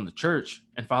attack on the church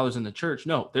and fathers in the church.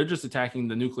 No, they're just attacking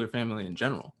the nuclear family in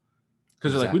general.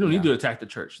 Because they're like, we don't need to attack the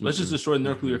church. Let's just destroy the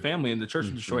nuclear family and the church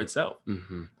will destroy itself.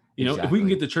 If we can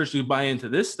get the church to buy into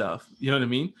this stuff, you know what I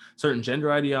mean? Certain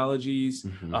gender ideologies,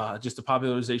 just the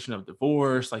popularization of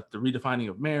divorce, like the redefining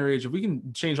of marriage. If we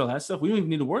can change all that stuff, we don't even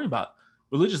need to worry about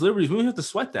religious liberties. We don't have to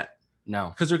sweat that. No.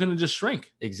 Because they're going to just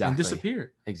shrink. Exactly. And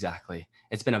disappear. Exactly.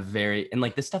 It's been and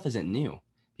like this stuff isn't new.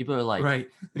 People are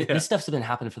like, this stuff's been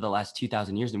happening for the last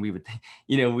 2,000 years. And we would,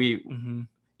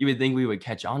 you would think we would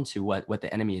catch on to what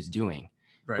the enemy is doing.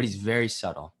 Right. But he's very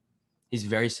subtle. He's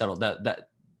very subtle. The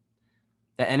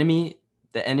enemy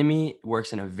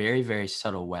works in a very, very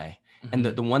subtle way. And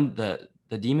the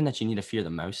demon that you need to fear the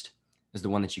most is the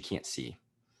one that you can't see.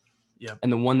 Yep.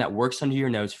 And the one that works under your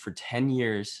nose for 10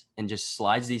 years and just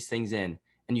slides these things in,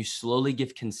 and you slowly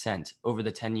give consent over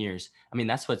the 10 years. I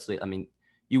mean,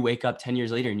 you wake up 10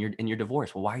 years later and you're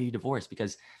divorced. Well, why are you divorced?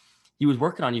 Because he was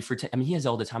working on you for he has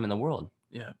all the time in the world.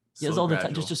 Yeah. He has all the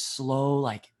time, just slow,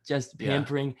 just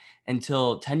pampering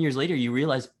until 10 years later, you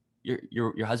realize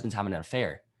your husband's having an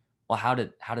affair. Well, how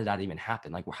did that even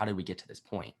happen? Like, how did we get to this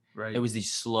point? Right. It was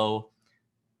these slow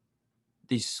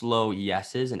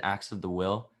yeses and acts of the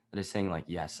will that is saying like,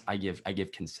 yes, I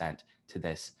give consent to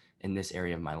this in this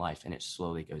area of my life. And it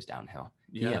slowly goes downhill.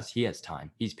 Yeah. He has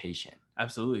time. He's patient.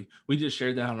 Absolutely. We just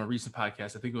shared that on a recent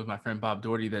podcast. I think it was my friend Bob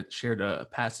Doherty that shared a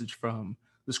passage from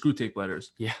the Screwtape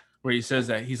Letters. Yeah. Where he says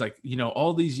that he's like,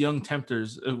 all these young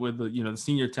tempters with the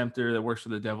senior tempter that works for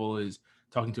the devil is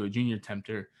talking to a junior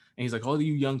tempter. And he's like, all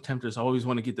you young tempters always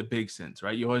want to get the big sins,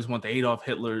 right? You always want the Adolf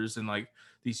Hitlers and like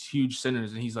these huge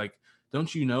sinners. And he's like,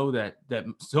 don't you know that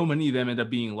so many of them end up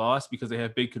being lost because they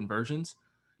have big conversions?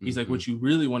 He's like, what you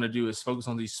really want to do is focus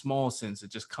on these small sins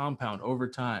that just compound over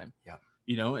time,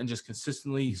 and just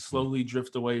consistently, slowly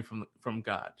drift away from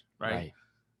God, right?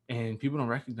 And people don't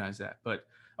recognize that. But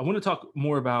I want to talk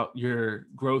more about your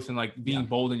growth and like being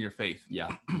bold in your faith.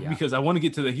 Yeah. Because I want to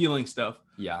get to the healing stuff.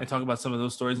 Yeah. And talk about some of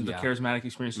those stories and the charismatic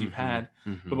experience you've had.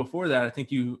 But before that, I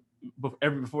think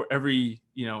before every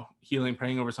healing,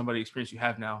 praying over somebody experience you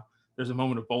have now, there's a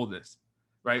moment of boldness,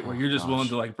 right? Where you're just willing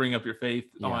to like bring up your faith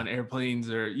on airplanes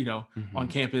or, on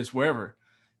campus, wherever.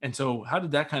 And so how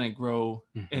did that kind of grow?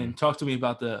 And talk to me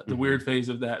about the weird phase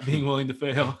of that, being willing to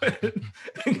fail,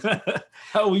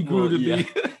 how we grew to be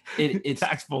it's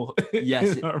tactful.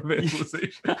 Yes. In our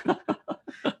evangelization.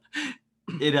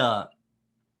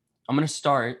 I'm going to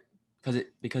start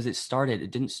because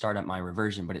it didn't start at my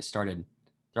reversion, but it started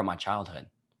throughout my childhood.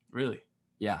 Really?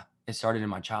 Yeah, it started in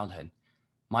my childhood.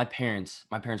 My parents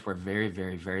were very,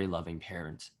 very, very loving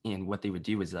parents. And what they would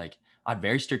do was like, I had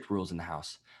very strict rules in the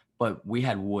house, but we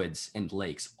had woods and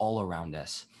lakes all around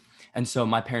us. And so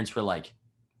my parents were like,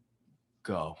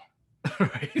 go,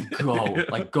 Right. go,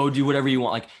 like go do whatever you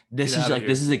want. Like this Get is outta like, here.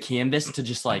 this is a canvas to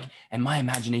just like, and my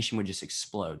imagination would just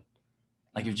explode.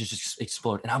 Like it would just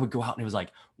explode. And I would go out and it was like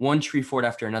one tree fort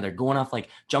after another, going off, like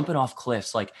jumping off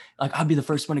cliffs. Like I'd be the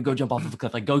first one to go jump off of a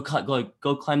cliff, like go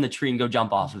climb the tree and go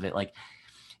jump off of it. Like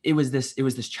it was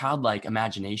this childlike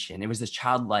imagination. It was this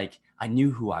childlike, I knew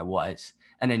who I was.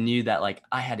 And I knew that like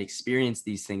I had experienced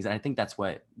these things. And I think that's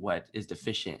what is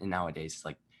deficient in nowadays. It's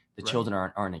like the Right.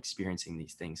 children aren't experiencing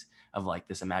these things of like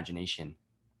this imagination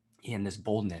and this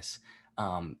boldness.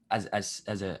 As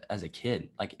a kid,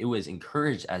 like it was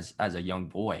encouraged as a young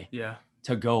boy Yeah.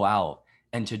 to go out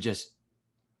and to just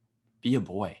be a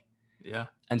boy. Yeah.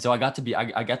 And so I got to be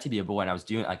a boy, and I was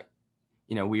doing like,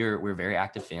 you know, we're a very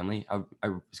active family. I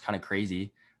was kind of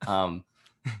crazy. I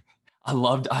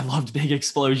loved big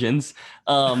explosions.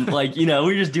 Like, you know,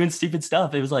 we were just doing stupid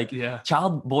stuff. It was like Yeah.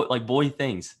 boy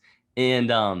things. And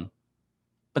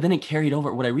but then it carried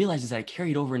over. What I realized is that it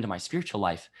carried over into my spiritual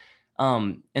life.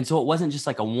 And so it wasn't just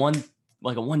like a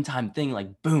one-time thing,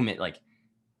 like boom, it like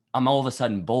I'm all of a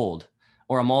sudden bold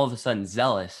or I'm all of a sudden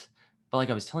zealous. But like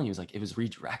I was telling you, it was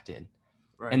redirected.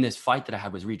 Right. And this fight that I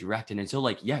had was redirected. And so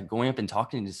like, yeah, going up and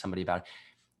talking to somebody about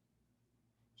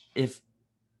it.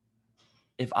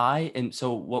 The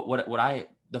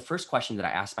first question that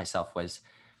I asked myself was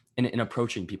in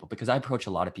approaching people, because I approach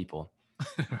a lot of people.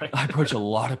 Right. I approach a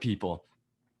lot of people.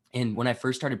 And when I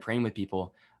first started praying with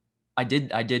people, I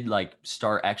did like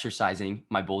start exercising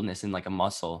my boldness in like a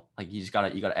muscle. Like you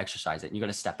gotta exercise it. And you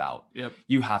gotta step out. Yep.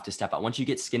 You have to step out. Once you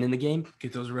get skin in the game,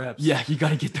 Get those reps. yeah, you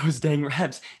gotta get those dang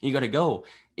reps. You gotta go.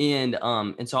 And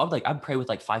so I'd pray with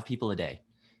like 5 people a day.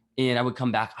 And I would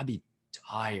come back, I'd be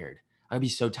tired. I'd be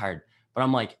so tired. But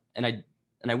I'm like, and I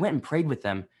went and prayed with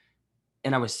them,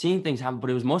 and I was seeing things happen,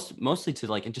 but it was mostly to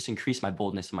like just increase my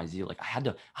boldness and my zeal. Like I had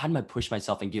to push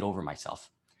myself and get over myself.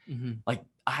 Mm-hmm. Like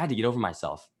I had to get over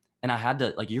myself. And I had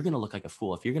to, like, you're going to look like a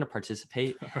fool if you're going to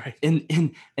participate Right.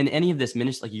 in any of this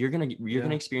ministry. Like you're going Yeah.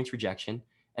 to experience rejection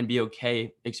and be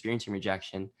okay experiencing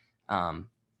rejection. And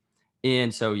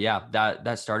so, yeah,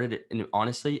 that started it. And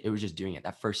honestly, it was just doing it.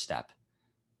 That first step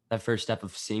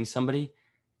of seeing somebody.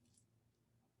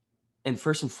 And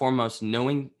first and foremost,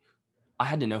 I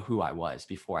had to know who I was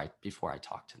before I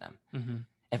talked to them. Mm-hmm.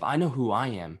 If I know who I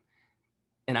am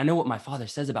and I know what my Father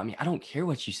says about me, I don't care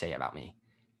what you say about me.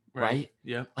 Right?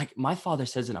 Yeah. Like my Father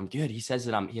says that I'm good. He says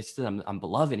that I'm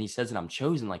beloved. He says that I'm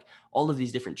chosen. Like all of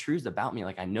these different truths about me.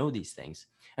 Like I know these things.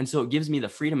 And so it gives me the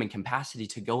freedom and capacity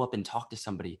to go up and talk to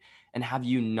somebody and have it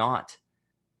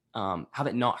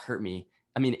not hurt me.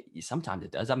 I mean, sometimes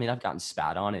it does. I mean, I've gotten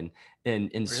spat on and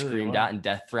Really? screamed Wow. at and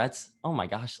death threats. Oh my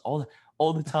gosh. All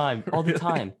the time, all the Really?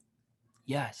 time.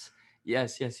 Yes.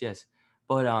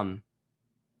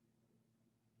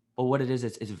 But what it is,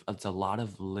 it's a lot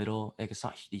of little, like it's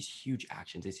not these huge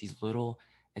actions. It's these little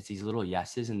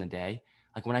yeses in the day.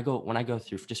 Like when I go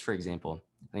through, just for example,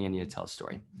 I think I need to tell a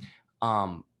story.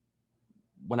 When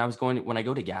I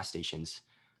go to gas stations,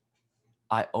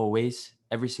 I always,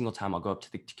 every single time I'll go up to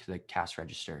the cash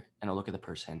register and I'll look at the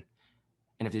person.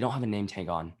 And if they don't have a name tag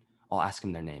on, I'll ask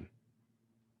them their name.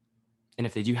 And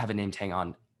if they do have a name tag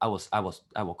on, I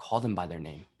will call them by their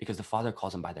name, because the Father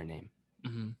calls them by their name.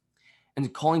 Mm-hmm.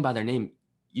 And calling by their name,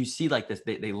 you see like this,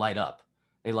 they light up.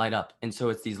 And so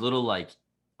it's these little, like,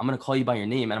 I'm going to call you by your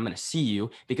name and I'm going to see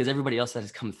you, because everybody else that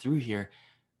has come through here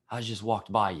has just walked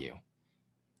by you.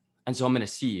 And so I'm going to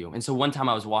see you. And so one time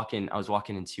I was walking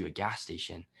into a gas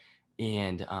station,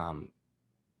 and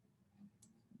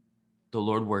the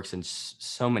Lord works in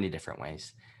so many different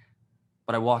ways.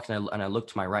 But I walked and I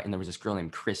looked to my right, and there was this girl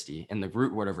named Christy, and the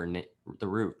root word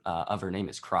of her name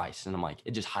is Christ. And I'm like,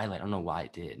 it just highlighted. I don't know why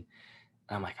it did.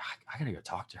 And I'm like, I gotta go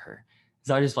talk to her.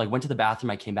 So I just like went to the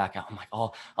bathroom. I came back out. I'm like,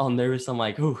 all nervous. I'm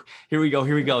like, oh, here we go.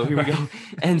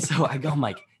 And so I go, I'm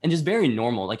like, and just very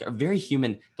normal, like a very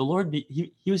human. The Lord,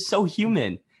 he was so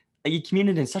human. Like he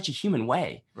communicated in such a human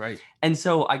way. Right. And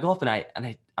so I go up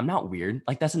and I'm not weird.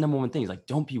 Like that's the number one thing is like,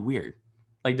 don't be weird.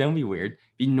 Like, don't be weird.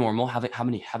 Be normal.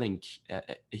 Having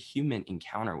a human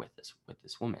encounter with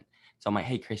this woman. So I'm like,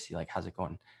 hey, Christy, like, how's it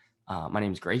going? My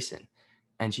name's Grayson.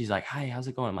 And she's like, hi, how's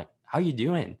it going? I'm like, how you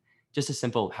doing? Just a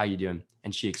simple, how you doing?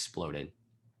 And she exploded.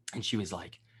 And she was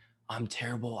like, I'm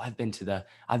terrible. I've been to the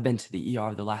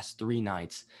ER the last 3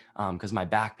 nights because my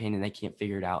back pain and they can't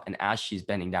figure it out. And as she's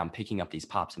bending down, picking up these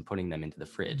pops and putting them into the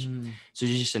fridge. So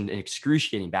she's just an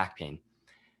excruciating back pain.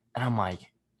 And I'm like,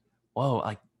 whoa,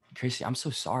 like, Christy, I'm so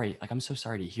sorry. Like, I'm so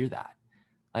sorry to hear that.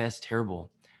 Like, that's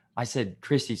terrible. I said,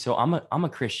 Christy, so I'm a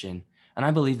Christian, and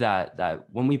I believe that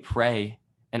when we pray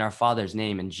in our Father's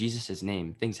name, in Jesus'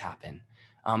 name, things happen.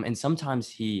 And sometimes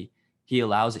he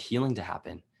allows a healing to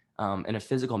happen, and a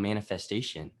physical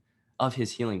manifestation of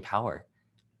his healing power.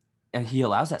 And he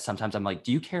allows that sometimes. I'm like,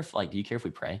 do you care if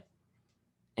we pray?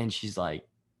 And she's like,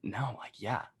 no. I'm like,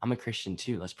 yeah, I'm a Christian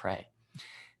too. Let's pray.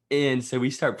 And so we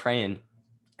start praying,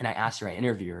 and I asked her, I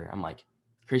interview her. I'm like,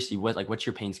 Christy, what's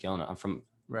your pain scale? And I'm from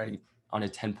Right. on a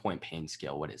 10-point pain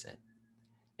scale. What is it?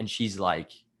 And she's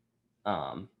like,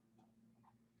 it's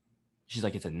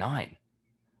a 9.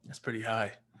 That's pretty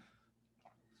high.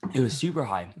 It was super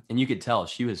high. And you could tell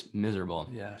she was miserable.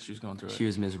 Yeah, she was going through it. She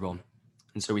was miserable.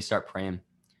 And so we start praying.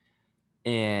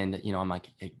 And, I'm like,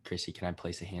 hey, Chrissy, can I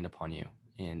place a hand upon you?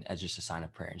 And as just a sign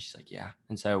of prayer. And she's like, yeah.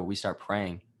 And so we start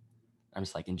praying. I'm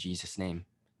just like, in Jesus' name,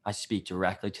 I speak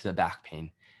directly to the back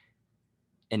pain.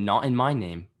 And not in my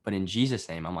name, but in Jesus'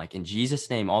 name. I'm like, in Jesus'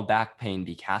 name, all back pain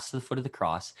be cast to the foot of the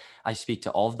cross. I speak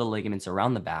to all of the ligaments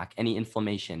around the back, any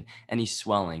inflammation, any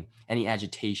swelling, any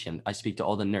agitation. I speak to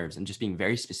all the nerves. and just being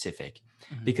very specific,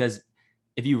 because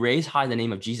if you raise high the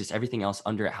name of Jesus, everything else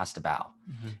under it has to bow.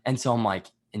 And so I'm like,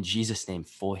 in Jesus' name,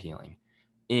 full healing.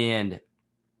 And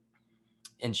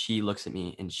she looks at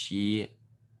me, and she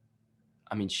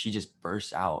just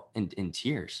bursts out in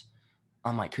tears.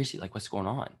 I'm like, Chrissy, like, what's going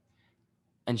on?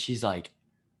 And she's like,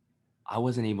 I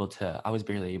was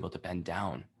barely able to bend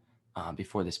down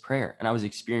before this prayer. And I was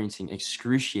experiencing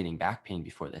excruciating back pain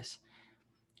before this.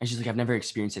 And she's like, I've never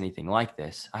experienced anything like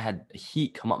this. I had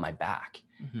heat come up my back.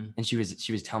 And she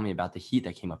was telling me about the heat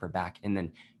that came up her back. And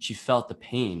then she felt the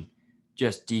pain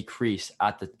just decrease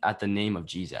at the name of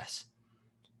Jesus.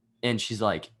 And she's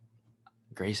like,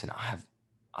 Grayson, I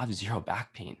have zero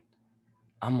back pain.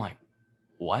 I'm like,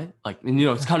 what? Like,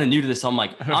 it's kind of new to this. So I'm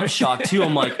like, I'm shocked too.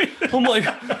 I'm like, oh my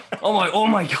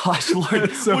gosh,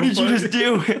 Lord, so what did you just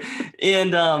do?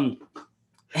 And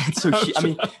so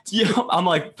I'm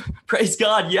like, praise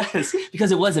God, yes,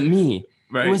 because it wasn't me.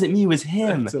 Right. It wasn't me, it was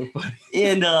him. That's so funny.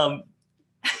 And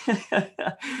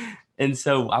and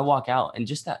so I walk out, and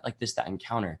just that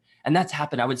encounter, and that's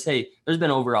happened. I would say there's been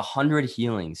over 100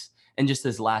 healings in just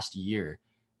this last year.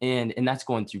 And that's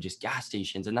going through just gas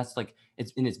stations, and that's like,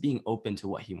 it's being open to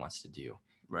what he wants to do.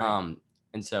 Right.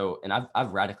 And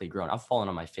I've radically grown. I've fallen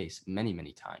on my face many,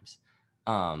 many times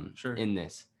in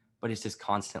this, but it's just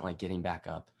constant, like, getting back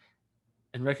up.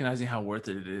 And recognizing how worth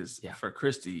it is for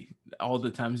Christy, all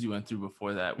the times you went through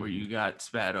before that, where you got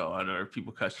spat on, or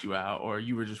people cussed you out, or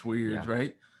you were just weird,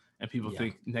 right? And people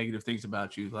think negative things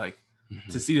about you, like,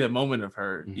 to see that moment of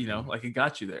her, like, it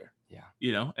got you there.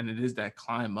 Yeah. And it is that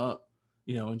climb up.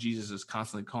 And Jesus is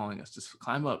constantly calling us, just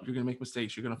climb up. You're going to make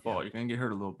mistakes. You're going to fall. You're going to get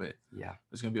hurt a little bit. Yeah.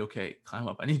 It's going to be okay. Climb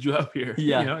up. I need you up here.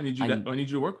 Yeah. I need you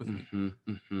to work with me.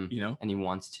 And he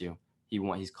wants to.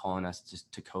 He's calling us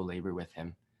just to co-labor with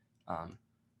him.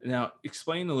 Now,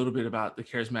 explain a little bit about the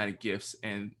charismatic gifts,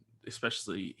 and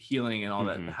especially healing and all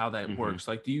that, how that works.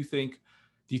 Like, do you think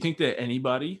that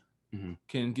anybody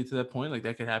can get to that point? Like,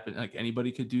 that could happen? Like,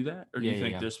 anybody could do that? Or do you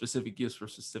think there's specific gifts for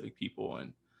specific people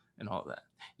and all of that?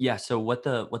 Yeah. So what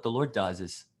the Lord does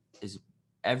is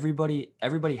everybody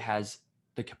has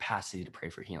the capacity to pray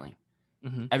for healing.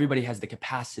 Everybody has the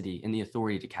capacity and the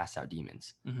authority to cast out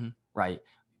demons. Right.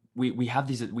 We have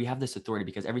this authority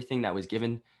because everything that was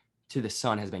given to the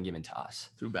Son has been given to us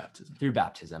through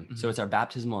baptism. So it's our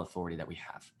baptismal authority that we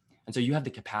have. And so you have the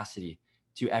capacity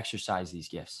to exercise these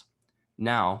gifts.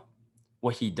 Now,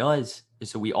 what he does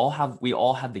is, so we all have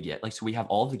the gift. Like, so we have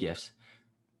all of the gifts,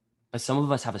 but some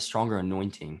of us have a stronger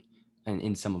anointing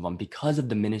in some of them because of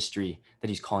the ministry that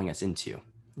he's calling us into.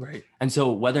 Right. And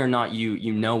so whether or not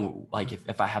like,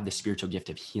 if I have the spiritual gift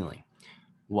of healing,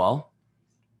 well,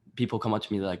 people come up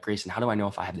to me, they're like, Grayson, how do I know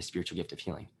if I have the spiritual gift of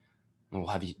healing? Well,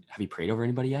 have you prayed over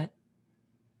anybody yet?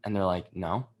 And they're like,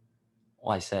 no.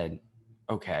 Well, I said,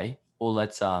 okay, well,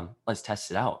 let's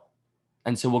test it out.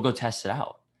 And so we'll go test it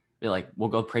out. We'll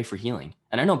go pray for healing.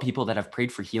 And I know people that have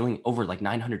prayed for healing over like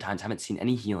 900 times, haven't seen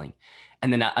any healing.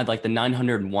 And then at like the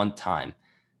 901th time,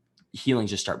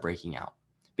 healings just start breaking out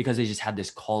because they just had this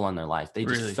call on their life. They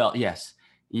just felt, yes.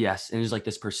 And there's like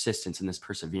this persistence and this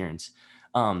perseverance.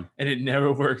 And it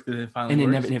never worked. And it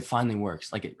finally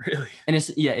works. Like, it really. And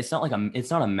it's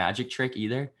not a magic trick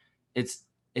either. It's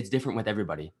different with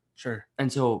everybody. Sure. And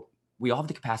so we all have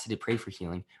the capacity to pray for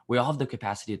healing. We all have the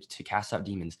capacity to cast out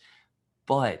demons.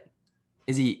 But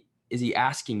is he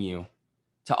asking you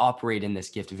to operate in this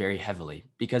gift very heavily?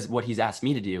 Because what he's asked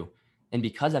me to do, and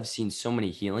because I've seen so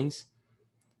many healings,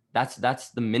 that's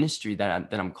the ministry that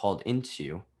I'm called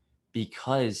into,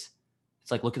 because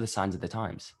It's like, look at the signs of the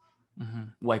times.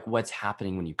 Like, what's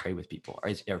happening when you pray with people?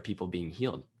 Are people being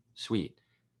healed? Sweet.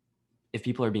 If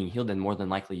people are being healed, then more than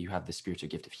likely you have the spiritual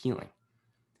gift of healing.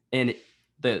 And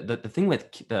the thing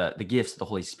with the gifts of the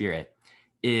Holy Spirit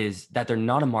is that they're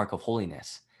not a mark of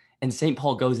holiness. And St.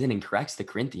 Paul goes in and corrects the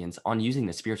Corinthians on using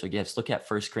the spiritual gifts. Look at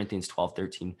 1 Corinthians 12,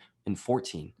 13, and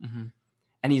 14.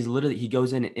 And he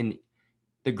goes in and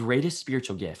the greatest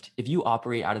spiritual gift, if you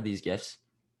operate out of these gifts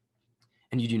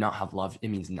and you do not have love, it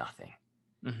means nothing.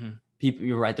 People,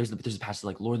 you're right. There's a passage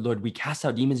like, Lord, we cast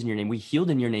out demons in your name. We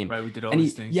healed in your name. Right. We did all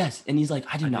these things. Yes. And he's like,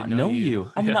 I did not know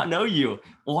you. I did not know you.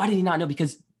 Well, why did he not know?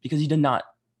 Because you did not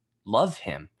love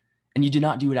him, and you did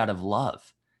not do it out of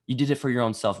love. You did it for your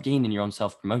own self-gain and your own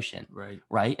self-promotion.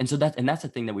 Right. And so that's the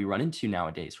thing that we run into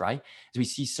nowadays, right? Is we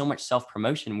see so much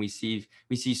self-promotion. We see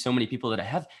so many people that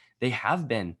have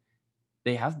been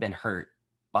hurt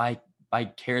by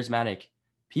charismatic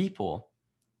people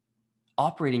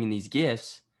operating in these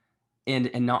gifts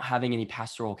and not having any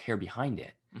pastoral care behind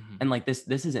it. And like this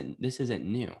isn't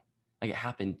new. Like it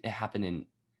happened in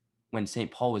when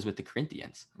St. Paul was with the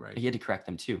Corinthians. Right. He had to correct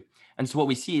them too. And so what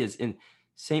we see is in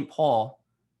St. Paul,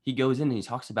 he goes in and he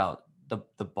talks about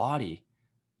the body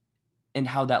and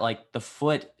how that like the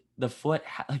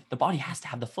body has to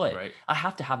have the foot. Right. I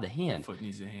have to have the hand. The foot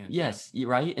needs the hand. Yes. Yeah.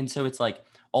 Right. And so it's like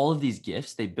all of these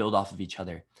gifts, they build off of each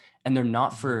other, and they're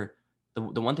not for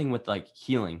the one thing with like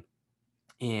healing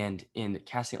and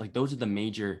casting, like those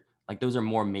are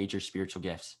more major spiritual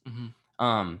gifts.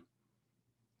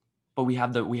 But we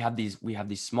have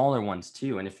these smaller ones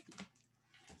too. And if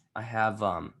I have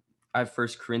 1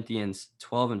 Corinthians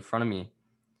 12 in front of me,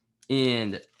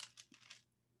 and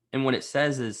what it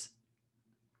says is,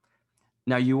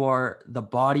 now you are the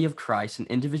body of Christ and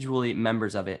individually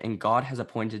members of it, and God has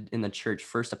appointed in the church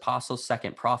first apostles,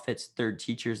 second prophets, third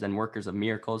teachers, then workers of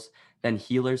miracles, then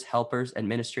healers, helpers,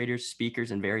 administrators,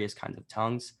 speakers, and various kinds of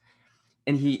tongues.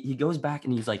 And he goes back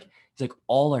and he's like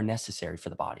all are necessary for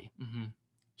the body.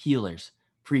 Healers,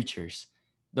 preachers,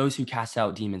 those who cast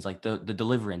out demons, like the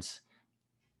deliverance,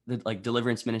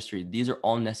 deliverance ministry, these are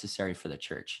all necessary for the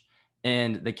church.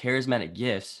 And the charismatic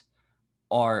gifts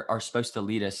are supposed to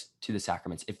lead us to the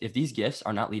sacraments. If these gifts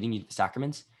are not leading you to the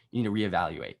sacraments, you need to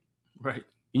reevaluate. Right.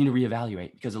 You need to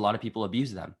reevaluate because a lot of people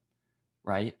abuse them.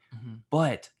 Right.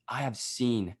 But I have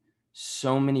seen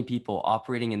so many people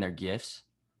operating in their gifts,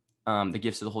 the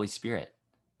gifts of the Holy Spirit,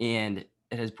 and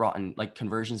it has brought in like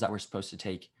conversions that were supposed to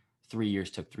take 3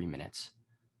 years took 3 minutes.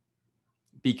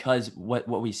 Because what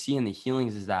we see in the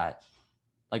healings is that,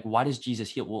 like, why does Jesus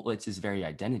heal? Well, it's his very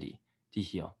identity to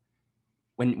heal.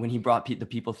 When he brought the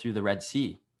people through the Red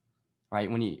Sea, right?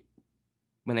 When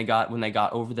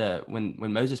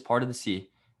Moses parted the sea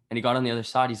and he got on the other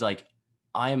side, he's like,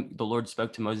 the Lord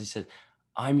spoke to Moses, said,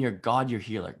 I'm your God, your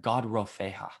healer, God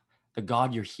Ropheha, the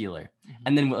God, your healer.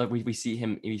 And then we see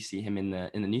him in the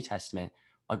New Testament,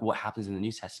 like what happens in the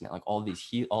New Testament, like all these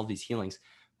healings,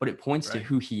 but it points to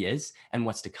who he is and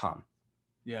what's to come.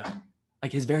 Yeah.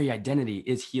 Like his very identity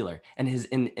is healer, and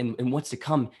and what's to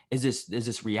come is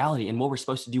this reality, and what we're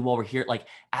supposed to do while we're here, like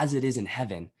as it is in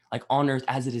heaven, like on earth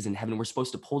as it is in heaven. We're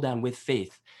supposed to pull down with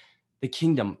faith the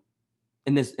kingdom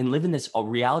and live in this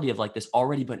reality of like this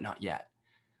already but not yet.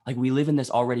 Like we live in this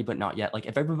already but not yet. Like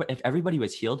if everybody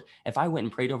was healed, if I went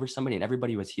and prayed over somebody and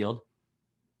everybody was healed,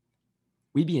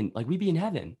 we'd be in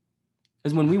heaven.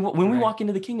 Because when we walk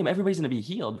into the kingdom, everybody's gonna be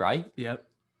healed, right? Yep.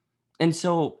 And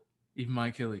so even my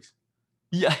Achilles.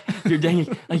 Yeah, you're dang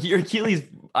like your Achilles.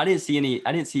 I didn't see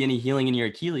any healing in your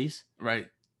Achilles. Right.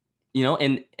 You know,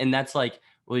 and that's like,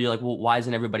 well, you're like, well, why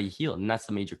isn't everybody healed? And that's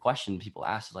the major question people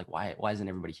ask is like, why isn't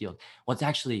everybody healed? Well, it's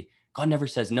actually, God never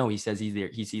says no. He says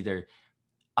he's either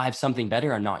I have something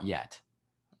better or not yet.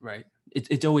 Right.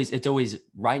 It's always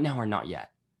right now or not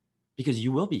yet, because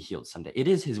you will be healed someday. It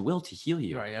is his will to heal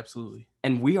you. Right. Absolutely.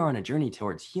 And we are on a journey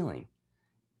towards healing,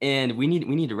 and we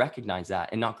need to recognize that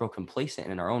and not grow complacent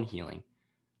in our own healing.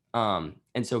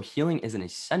 And so healing is an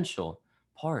essential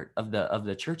part of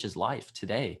the church's life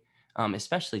today,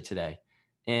 especially today.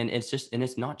 And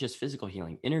it's not just physical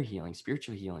healing, inner healing,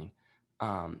 spiritual healing,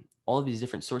 all of these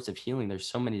different sorts of healing. There's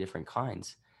so many different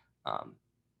kinds,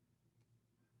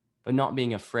 but not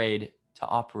being afraid to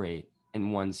operate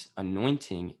in one's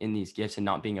anointing in these gifts, and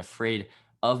not being afraid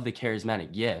of the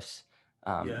charismatic gifts.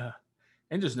 Yeah.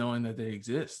 And just knowing that they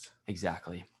exist.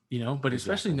 Exactly. You know, but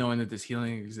especially knowing that this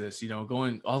healing exists, you know,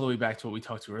 going all the way back to what we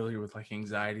talked to earlier with like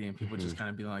anxiety and people just kind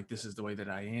of being like, this is the way that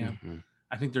I am.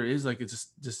 I think there is like, it's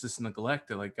just this neglect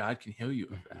that like God can heal you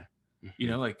of that. You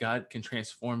know, like God can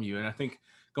transform you. And I think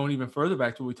going even further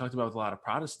back to what we talked about with a lot of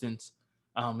Protestants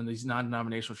and these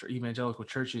non-denominational evangelical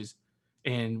churches,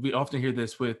 And we often hear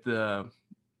this with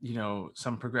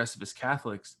some progressive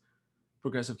Catholics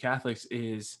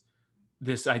is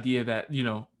this idea that,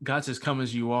 God says, come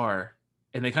as you are,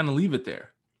 and they kind of leave it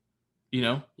there,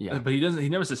 Yeah. but he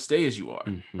never says stay as you are.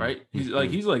 Right. He's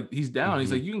down.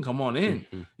 He's like, you can come on in,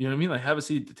 you know what I mean? Like, have a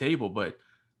seat at the table, but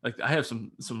like, I have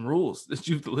some rules that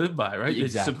you have to live by, right?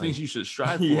 There's some things you should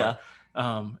strive for. Yeah.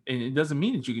 And it doesn't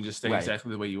mean that you can just stay Right.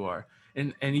 exactly the way you are.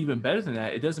 And even better than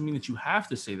that, it doesn't mean that you have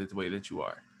to stay the way that you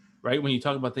are, right? When you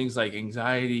talk about things like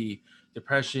anxiety,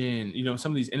 depression,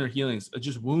 some of these inner healings are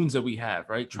just wounds that we have,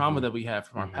 right? Trauma that we have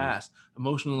from our past,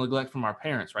 emotional neglect from our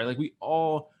parents, right? Like, we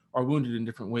all are wounded in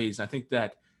different ways. And I think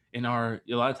that a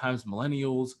lot of times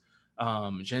millennials,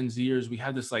 Gen Zers, we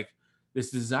have this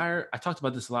desire. I talked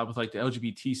about this a lot with like the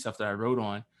LGBT stuff that I wrote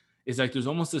on, is like, there's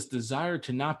almost this desire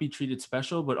to not be treated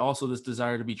special, but also this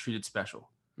desire to be treated special.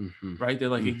 Right. They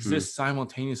exist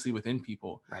simultaneously within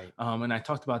people. Right. And I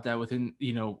talked about that within,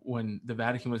 when the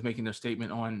Vatican was making their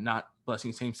statement on not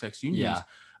blessing same-sex unions,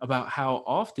 about how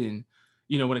often,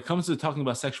 when it comes to talking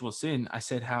about sexual sin, I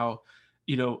said how,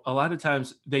 a lot of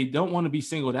times they don't want to be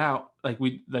singled out. Like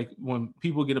when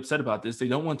people get upset about this, they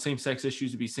don't want same-sex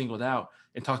issues to be singled out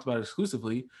and talked about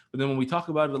exclusively. But then when we talk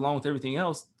about it along with everything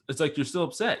else, it's like you're still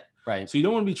upset. Right. So you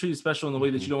don't want to be treated special in the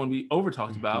way that you don't want to be over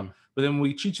talked about. But then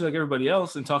we treat you like everybody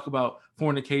else and talk about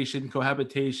fornication,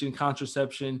 cohabitation,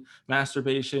 contraception,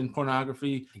 masturbation,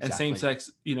 pornography, and same-sex,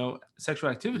 sexual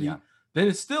activity. Yeah. Then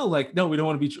it's still like, no, we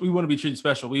want to be treated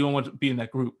special. We don't want to be in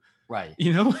that group. Right.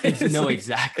 Exactly.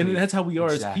 And that's how we are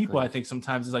as people. I think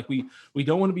sometimes it's like, we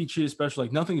don't want to be treated special.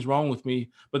 Like, nothing's wrong with me,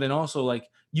 but then also like,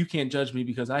 you can't judge me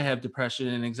because I have depression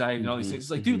and anxiety and all these things.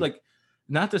 It's like, dude, like,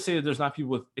 not to say that there's not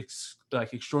people with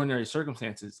extraordinary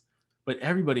circumstances, but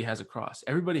everybody has a cross.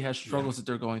 Everybody has struggles that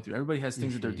they're going through. Everybody has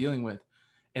things that they're dealing with.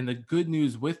 And the good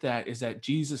news with that is that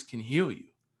Jesus can heal you.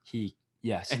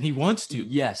 And he wants to.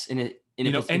 Yes. And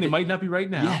it might not be right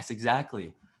now. Yes,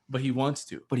 exactly. But he wants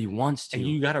to. And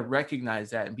you got to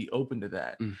recognize that and be open to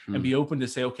that and be open to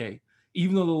say, okay,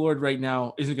 even though the Lord right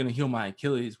now isn't going to heal my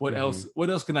Achilles, what else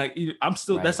can I eat? I'm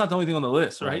still, that's not the only thing on the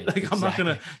list, right? Like, I'm not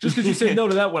going to, just because you say no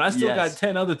to that one, I still got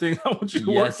 10 other things I want you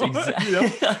to work on,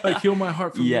 like, heal my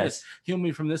heart from this, heal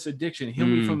me from this addiction, heal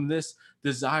me from this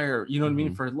desire, you know what I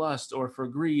mean? For lust or for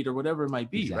greed or whatever it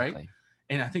might be. Right.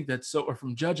 And I think that's or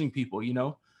from judging people,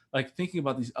 like thinking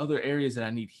about these other areas that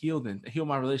I need healed in, heal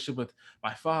my relationship with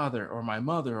my father or my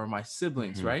mother or my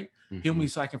siblings, right? Heal me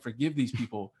so I can forgive these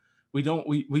people. We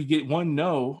get one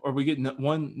no, or we get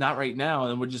one not right now,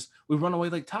 and we run away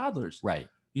like toddlers, right?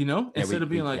 Instead of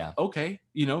being like, okay,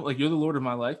 like, you're the Lord of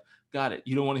my life, got it.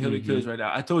 You don't want to heal the Achilles right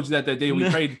now. I told you that day we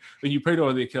prayed, when you prayed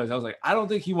over the Achilles, I was like, I don't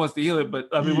think he wants to heal it, but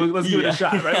I mean, let's give it a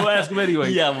shot, right? We'll ask him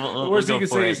anyway. The worst he can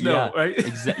say is no, right?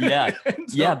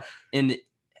 And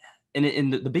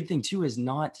the big thing too is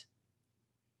not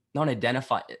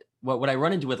identify. What I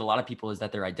run into with a lot of people is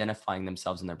that they're identifying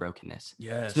themselves in their brokenness.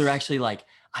 Yes. So they're actually like,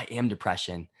 I am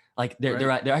depression. Like they're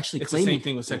actually it's claiming the same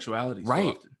thing with sexuality.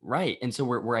 Right. So right. And so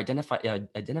we're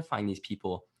identifying these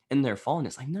people in their fall. And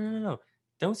it's like, no.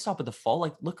 Don't stop at the fall.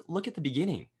 Like, look at the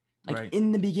beginning. Like,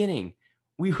 in the beginning,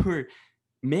 we were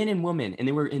man and woman, and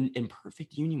they were in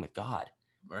perfect union with God.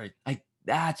 Right. Like,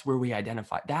 that's where we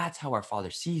identify. That's how our Father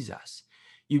sees us.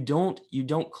 You don't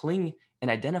cling and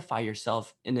identify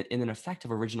yourself in an effect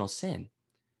of original sin,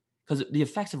 because the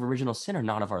effects of original sin are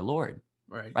not of our Lord.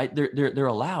 Right. They're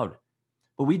allowed,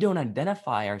 but we don't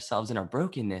identify ourselves in our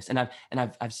brokenness.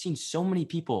 And I've seen so many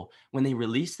people, when they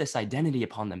release this identity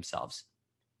upon themselves,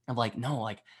 of like, no,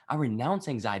 like, I renounce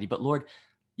anxiety, but Lord,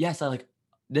 yes,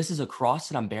 this is a cross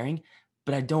that I'm bearing,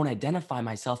 but I don't identify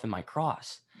myself in my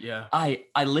cross. Yeah.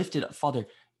 I lift it up, Father.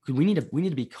 We need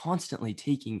to be constantly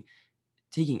taking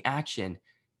action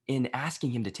in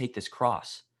asking him to take this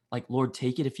cross. Like, Lord,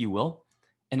 take it if you will.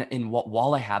 And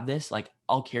while I have this, like,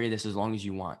 I'll carry this as long as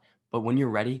you want. But when you're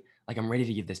ready, like, I'm ready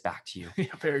to give this back to you. Yeah,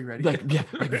 very ready. Like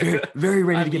very, very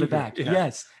ready to give it back. Yeah.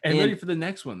 Yes. And ready for the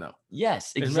next one, though.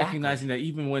 Yes, exactly. And recognizing that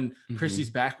even when Christy's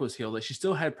back was healed, like, she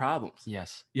still had problems.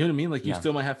 Yes. You know what I mean? Like, you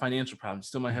still might have financial problems. You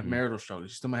still might have marital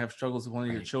struggles. You still might have struggles with one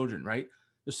of your children, right?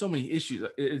 There's so many issues.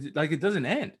 It doesn't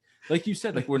end. Like you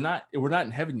said, like, we're not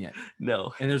in heaven yet.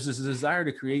 No. And there's this desire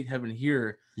to create heaven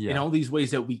here in all these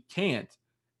ways that we can't,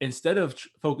 instead of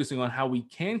focusing on how we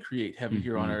can create heaven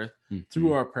here on earth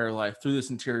through our prayer life, through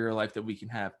this interior life that we can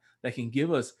have, that can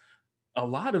give us a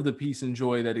lot of the peace and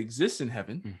joy that exists in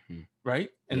heaven,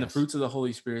 right? And the fruits of the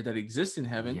Holy Spirit that exist in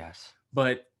heaven. Yes.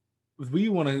 But we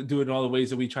want to do it in all the ways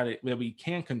that we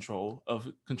can control,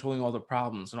 of controlling all the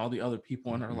problems and all the other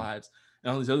people in our lives,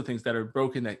 and all these other things that are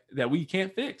broken that we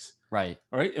can't fix. Right.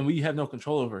 All right. And we have no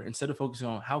control over, instead of focusing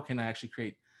on how can I actually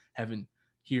create heaven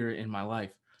here in my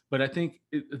life. But I think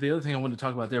the other thing I wanted to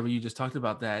talk about there, when you just talked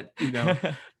about that,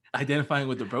 identifying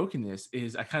with the brokenness,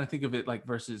 is I kind of think of it like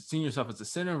versus seeing yourself as a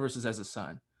sinner versus as a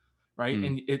son, right?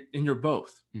 And you're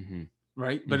both,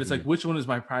 right? But it's like, which one is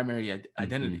my primary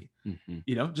identity?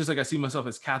 Just like I see myself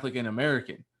as Catholic and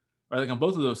American, right? Like I'm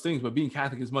both of those things, but being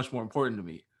Catholic is much more important to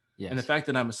me. Yes. And the fact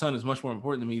that I'm a son is much more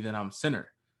important to me than I'm a sinner,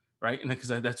 right? And because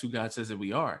that's who God says that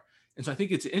we are. And so I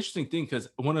think it's an interesting thing, because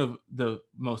one of the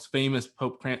most famous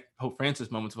Pope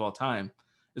Francis moments of all time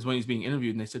is when he's being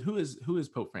interviewed, and they said, who is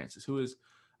Pope Francis? Who is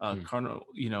Cardinal?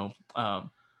 I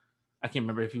can't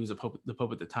remember if he was the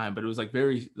Pope at the time, but it was like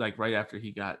very like right after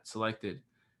he got selected,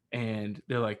 and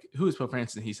they're like, who is Pope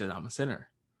Francis? And he said, I'm a sinner.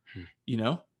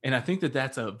 And I think that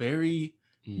that's a very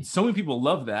so many people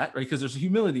love that, right? Because there's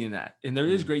humility in that, and there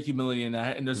is great humility in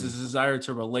that, and there's this desire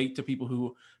to relate to people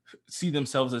who see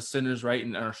themselves as sinners, right,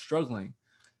 and are struggling.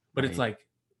 But it's like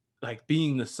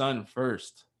being the son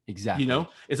first. Exactly.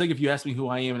 It's like if you ask me who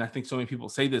I am, and I think so many people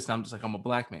say this, and I'm just like, I'm a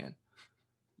black man.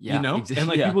 Yeah. And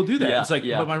like people do that. Yeah. It's like,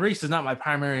 but my race is not my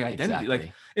primary identity. Exactly.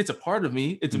 Like it's a part of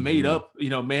me. It's a made up,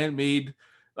 man-made,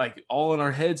 like all in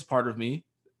our heads part of me,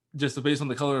 just based on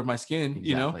the color of my skin.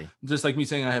 Just like me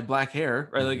saying I have black hair,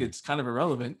 right? Like it's kind of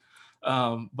irrelevant.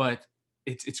 But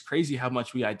it's crazy how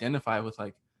much we identify with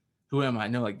like, who am I?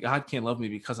 No, like God can't love me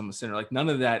because I'm a sinner. Like none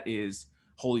of that is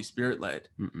Holy Spirit led,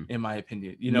 in my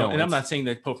opinion. And I'm not saying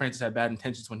that Pope Francis had bad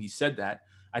intentions when he said that.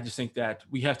 I just think that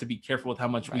we have to be careful with how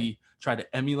much we try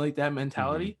to emulate that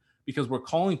mentality, because we're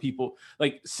calling people,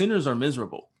 like, sinners are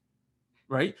miserable,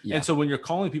 right? Yeah. And so when you're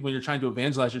calling people and you're trying to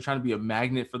evangelize, you're trying to be a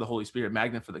magnet for the Holy Spirit,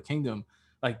 magnet for the kingdom.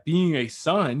 Like being a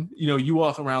son, you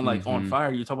walk around like on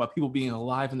fire. You talk about people being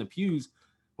alive in the pews.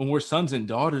 When we're sons and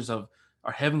daughters of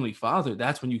our Heavenly Father,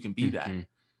 that's when you can be that,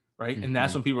 right? And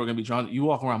that's when people are going to be drawn. You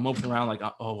walk around moping around like,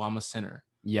 oh, I'm a sinner.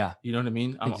 Yeah. You know what I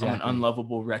mean? I'm an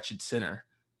unlovable, wretched sinner.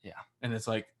 Yeah. And it's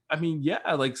like, I mean,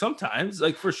 yeah, like sometimes,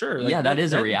 like for sure. Like, that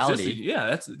is a reality. Existed. Yeah,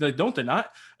 that's like, don't they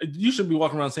not? You should be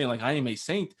walking around saying like, I am a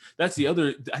saint. That's the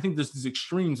other. I think there's these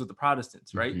extremes with the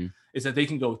Protestants, right? Is that they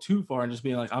can go too far and just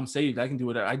being like, I'm saved. I can do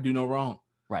whatever. I do no wrong.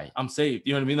 Right. I'm saved.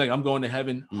 You know what I mean? Like I'm going to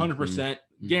heaven, 100%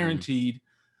 guaranteed.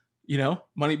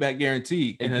 Money back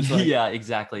guarantee. And it's like, yeah,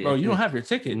 exactly. Bro, you don't have your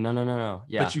ticket. No.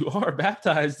 Yeah. But you are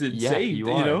baptized and saved. You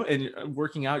know, and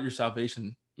working out your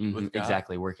salvation.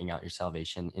 Exactly, working out your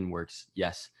salvation in works.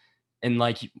 Yes. And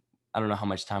like, I don't know how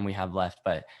much time we have left,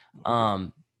 but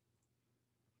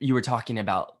you were talking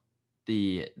about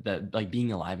the like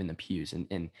being alive in the pews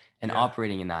and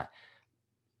operating in that.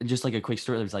 Just like a quick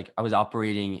story, it was like I was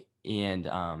operating and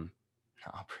not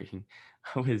operating.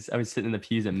 I was sitting in the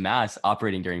pews at mass,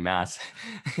 operating during mass.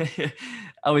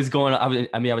 I was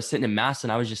sitting in mass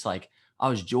and I was just like, I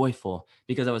was joyful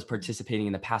because I was participating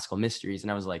in the Paschal mysteries,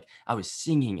 and I was like, I was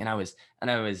singing and I was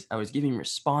giving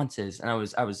responses, and I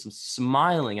was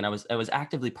smiling, and I was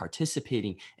actively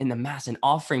participating in the mass and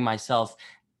offering myself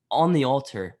on the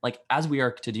altar, like as we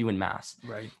are to do in mass,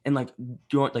 right? And like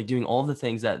doing all the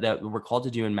things that we're called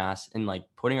to do in mass, and like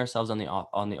putting ourselves on the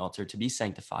altar to be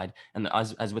sanctified, and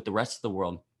as with the rest of the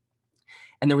world.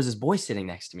 And there was this boy sitting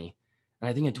next to me, and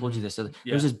I think I told you this. So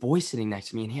there was this boy sitting next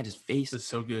to me, and he had his face. That's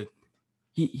so good.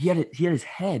 He had his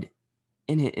head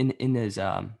in his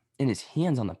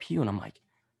hands on the pew, and I'm like,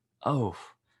 oh,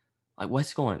 like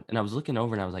what's going? And I was looking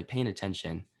over and I was like paying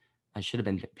attention. I should have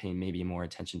been paying maybe more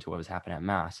attention to what was happening at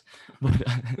mass,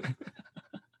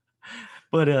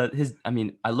 but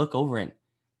I look over and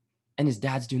his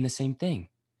dad's doing the same thing.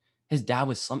 His dad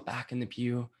was slumped back in the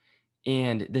pew,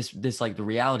 and this like the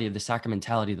reality of the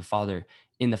sacramentality of the Father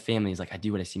in the family is like, I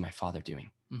do what I see my Father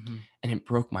doing, and it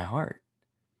broke my heart.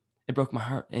 It broke my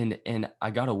heart, and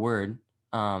I got a word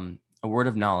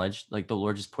of knowledge, like the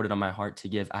Lord just put it on my heart to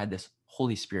give. I had this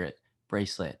Holy Spirit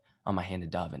bracelet on my hand of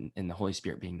dove, and the Holy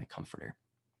Spirit being the comforter.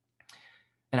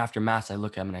 And after mass, I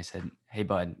look at him and I said, hey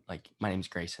bud, like my name's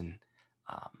Grayson.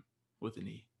 With an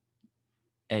E.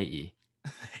 A-E.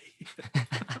 Just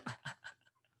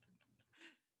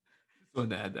wanted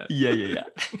to add that. Yeah.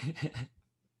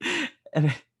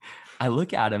 And I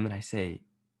look at him and I say,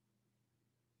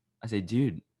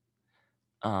 dude,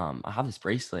 I have this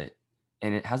bracelet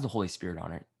and it has the Holy Spirit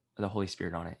on it.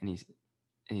 And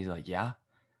he's like, yeah.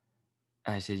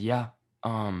 And I said, yeah.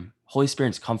 Holy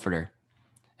Spirit's comforter.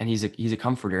 And he's a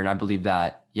comforter. And I believe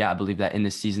that in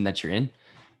this season that you're in,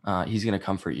 he's going to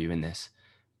comfort you in this.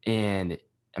 And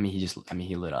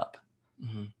he lit up.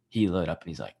 He lit up and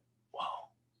he's like, whoa,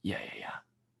 yeah.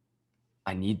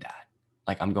 I need that.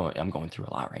 Like I'm going through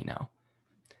a lot right now.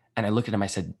 And I looked at him, I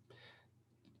said,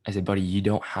 I said, buddy, you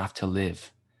don't have to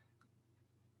live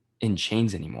in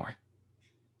chains anymore.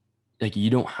 Like you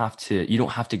don't have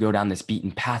to go down this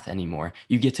beaten path anymore.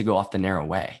 You get to go off the narrow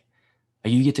way.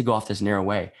 Like, you get to go off this narrow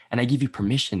way. And I give you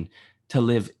permission to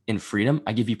live in freedom.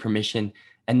 I give you permission,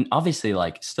 and obviously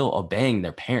like still obeying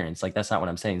their parents. Like that's not what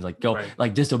I'm saying. It's like go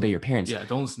like disobey your parents. Yeah,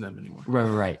 don't listen to them anymore.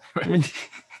 Right.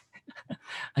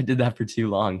 I did that for too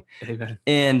long. Amen.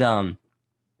 And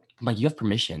like you have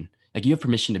permission. Like you have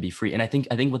permission to be free. And I think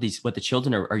what the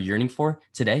children are yearning for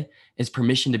today is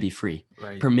permission to be free,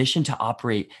 permission to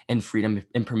operate in freedom,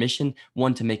 and permission,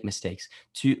 one, to make mistakes,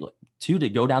 two, to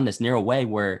go down this narrow way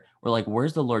where we're like,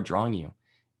 where's the Lord drawing you?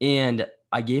 And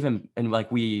I gave him, and like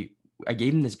I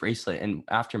gave him this bracelet, and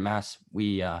after mass,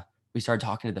 we started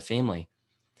talking to the family,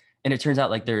 and it turns out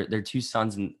like their two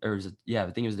sons, I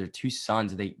think it was their two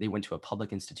sons. They went to a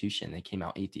public institution. They came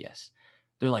out atheists.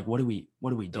 They're like, what do we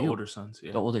do? The older sons.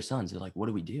 Yeah. The older sons. They're like, what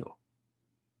do we do?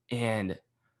 And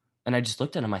I just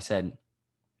looked at him. I said,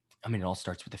 I mean, it all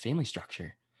starts with the family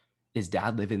structure. Is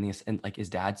dad living this? And like, is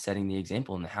dad setting the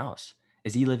example in the house?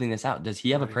 Is he living this out? Does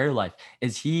he have a prayer life?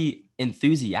 Is he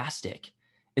enthusiastic?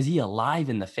 Is he alive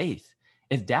in the faith?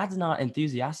 If dad's not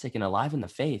enthusiastic and alive in the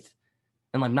faith,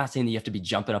 and I'm not saying that you have to be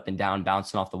jumping up and down,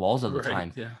 bouncing off the walls all the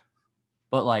time,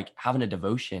 but like having a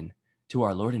devotion to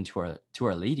our Lord and to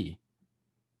our Lady.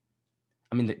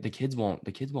 I mean, the kids won't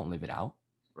live it out.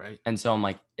 Right. And so I'm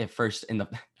like, at first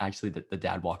actually the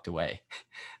dad walked away.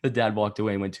 The dad walked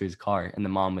away and went to his car, and the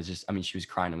mom was just, I mean, she was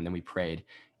crying, and then we prayed,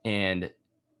 and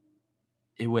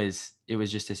it was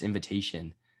just this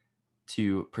invitation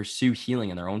to pursue healing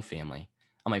in their own family.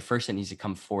 I'm like, first it needs to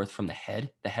come forth from the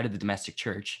head of the domestic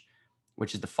church,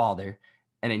 which is the father,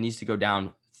 and it needs to go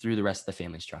down through the rest of the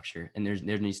family structure. And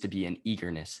there needs to be an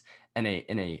eagerness and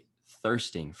a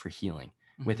thirsting for healing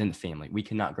within the family. We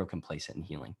cannot grow complacent in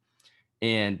healing.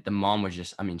 And the mom was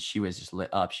just, I mean, she was just lit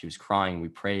up. She was crying. We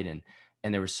prayed,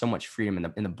 and there was so much freedom,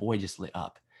 and the boy just lit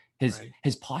up.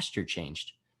 His posture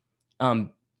changed.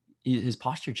 His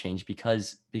posture changed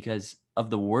because of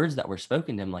the words that were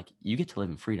spoken to him. Like, you get to live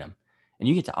in freedom, and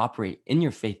you get to operate in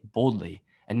your faith boldly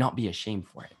and not be ashamed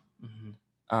for it.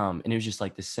 And it was just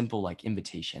like this simple like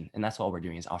invitation. And that's all we're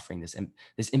doing, is offering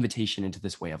this invitation into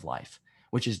this way of life,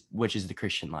 which is the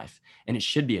Christian life. And it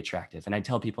should be attractive. And I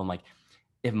tell people, I'm like,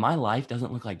 if my life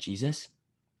doesn't look like Jesus,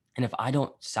 and if I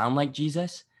don't sound like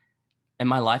Jesus, and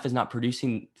my life is not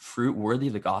producing fruit worthy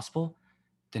of the gospel,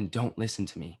 then don't listen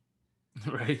to me.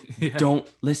 Right. Yeah. Don't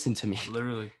listen to me.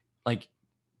 Literally. Like,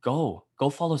 go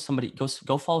follow somebody.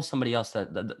 Go follow somebody else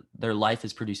that their life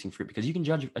is producing fruit, because you can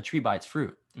judge a tree by its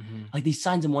fruit. Like, these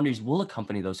signs and wonders will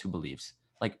accompany those who believes.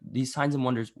 Like, these signs and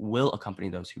wonders will accompany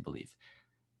those who believe.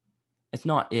 It's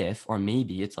not if or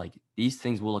maybe. It's like, these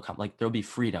things will accompany. Like, there'll be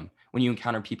freedom when you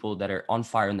encounter people that are on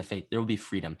fire in the faith. There will be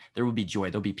freedom. There will be joy.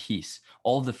 There'll be peace.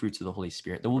 All of the fruits of the Holy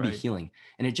Spirit. There will be healing.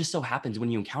 And it just so happens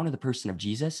when you encounter the person of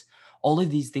Jesus, all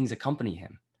of these things accompany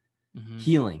him.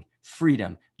 Healing,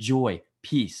 freedom, joy,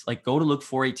 peace. Like, go to Luke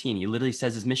 4:18. He literally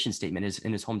says his mission statement is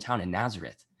in his hometown in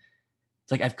Nazareth.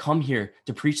 It's like, I've come here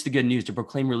to preach the good news, to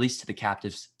proclaim release to the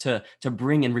captives, to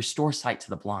bring and restore sight to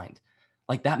the blind.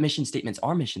 Like, that mission statement's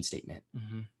our mission statement.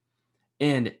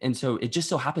 And so it just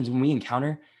so happens when we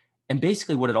encounter, and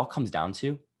basically what it all comes down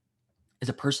to is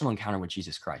a personal encounter with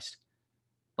Jesus Christ.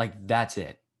 Like, that's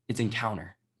it. It's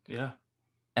encounter. Yeah.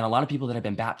 And a lot of people that have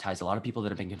been baptized, a lot of people that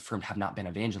have been confirmed have not been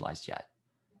evangelized yet.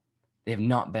 They have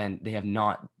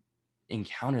not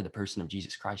encountered the person of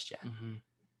Jesus Christ yet.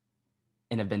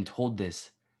 And have been told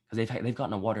this because they've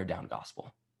gotten a watered down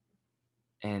gospel.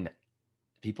 And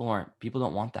people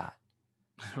don't want that.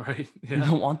 Right. Yeah. They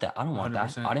don't want that. I don't want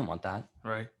 100%. That. I didn't want that.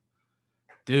 Right.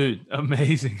 Dude,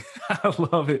 amazing. I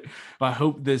love it. I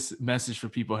hope this message for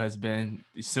people has been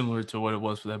similar to what it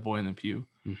was for that boy in the pew,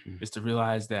 is to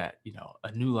realize that,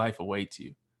 a new life awaits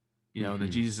you, that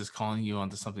Jesus is calling you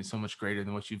onto something so much greater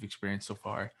than what you've experienced so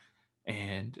far.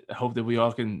 And I hope that we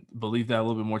all can believe that a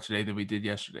little bit more today than we did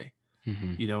yesterday,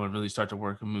 and really start to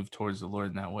work and move towards the Lord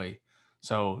in that way.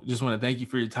 So just want to thank you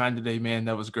for your time today, man.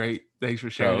 That was great. Thanks for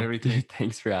sharing everything.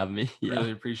 Thanks for having me. Yeah.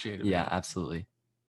 Really appreciate it. Yeah, man. Absolutely.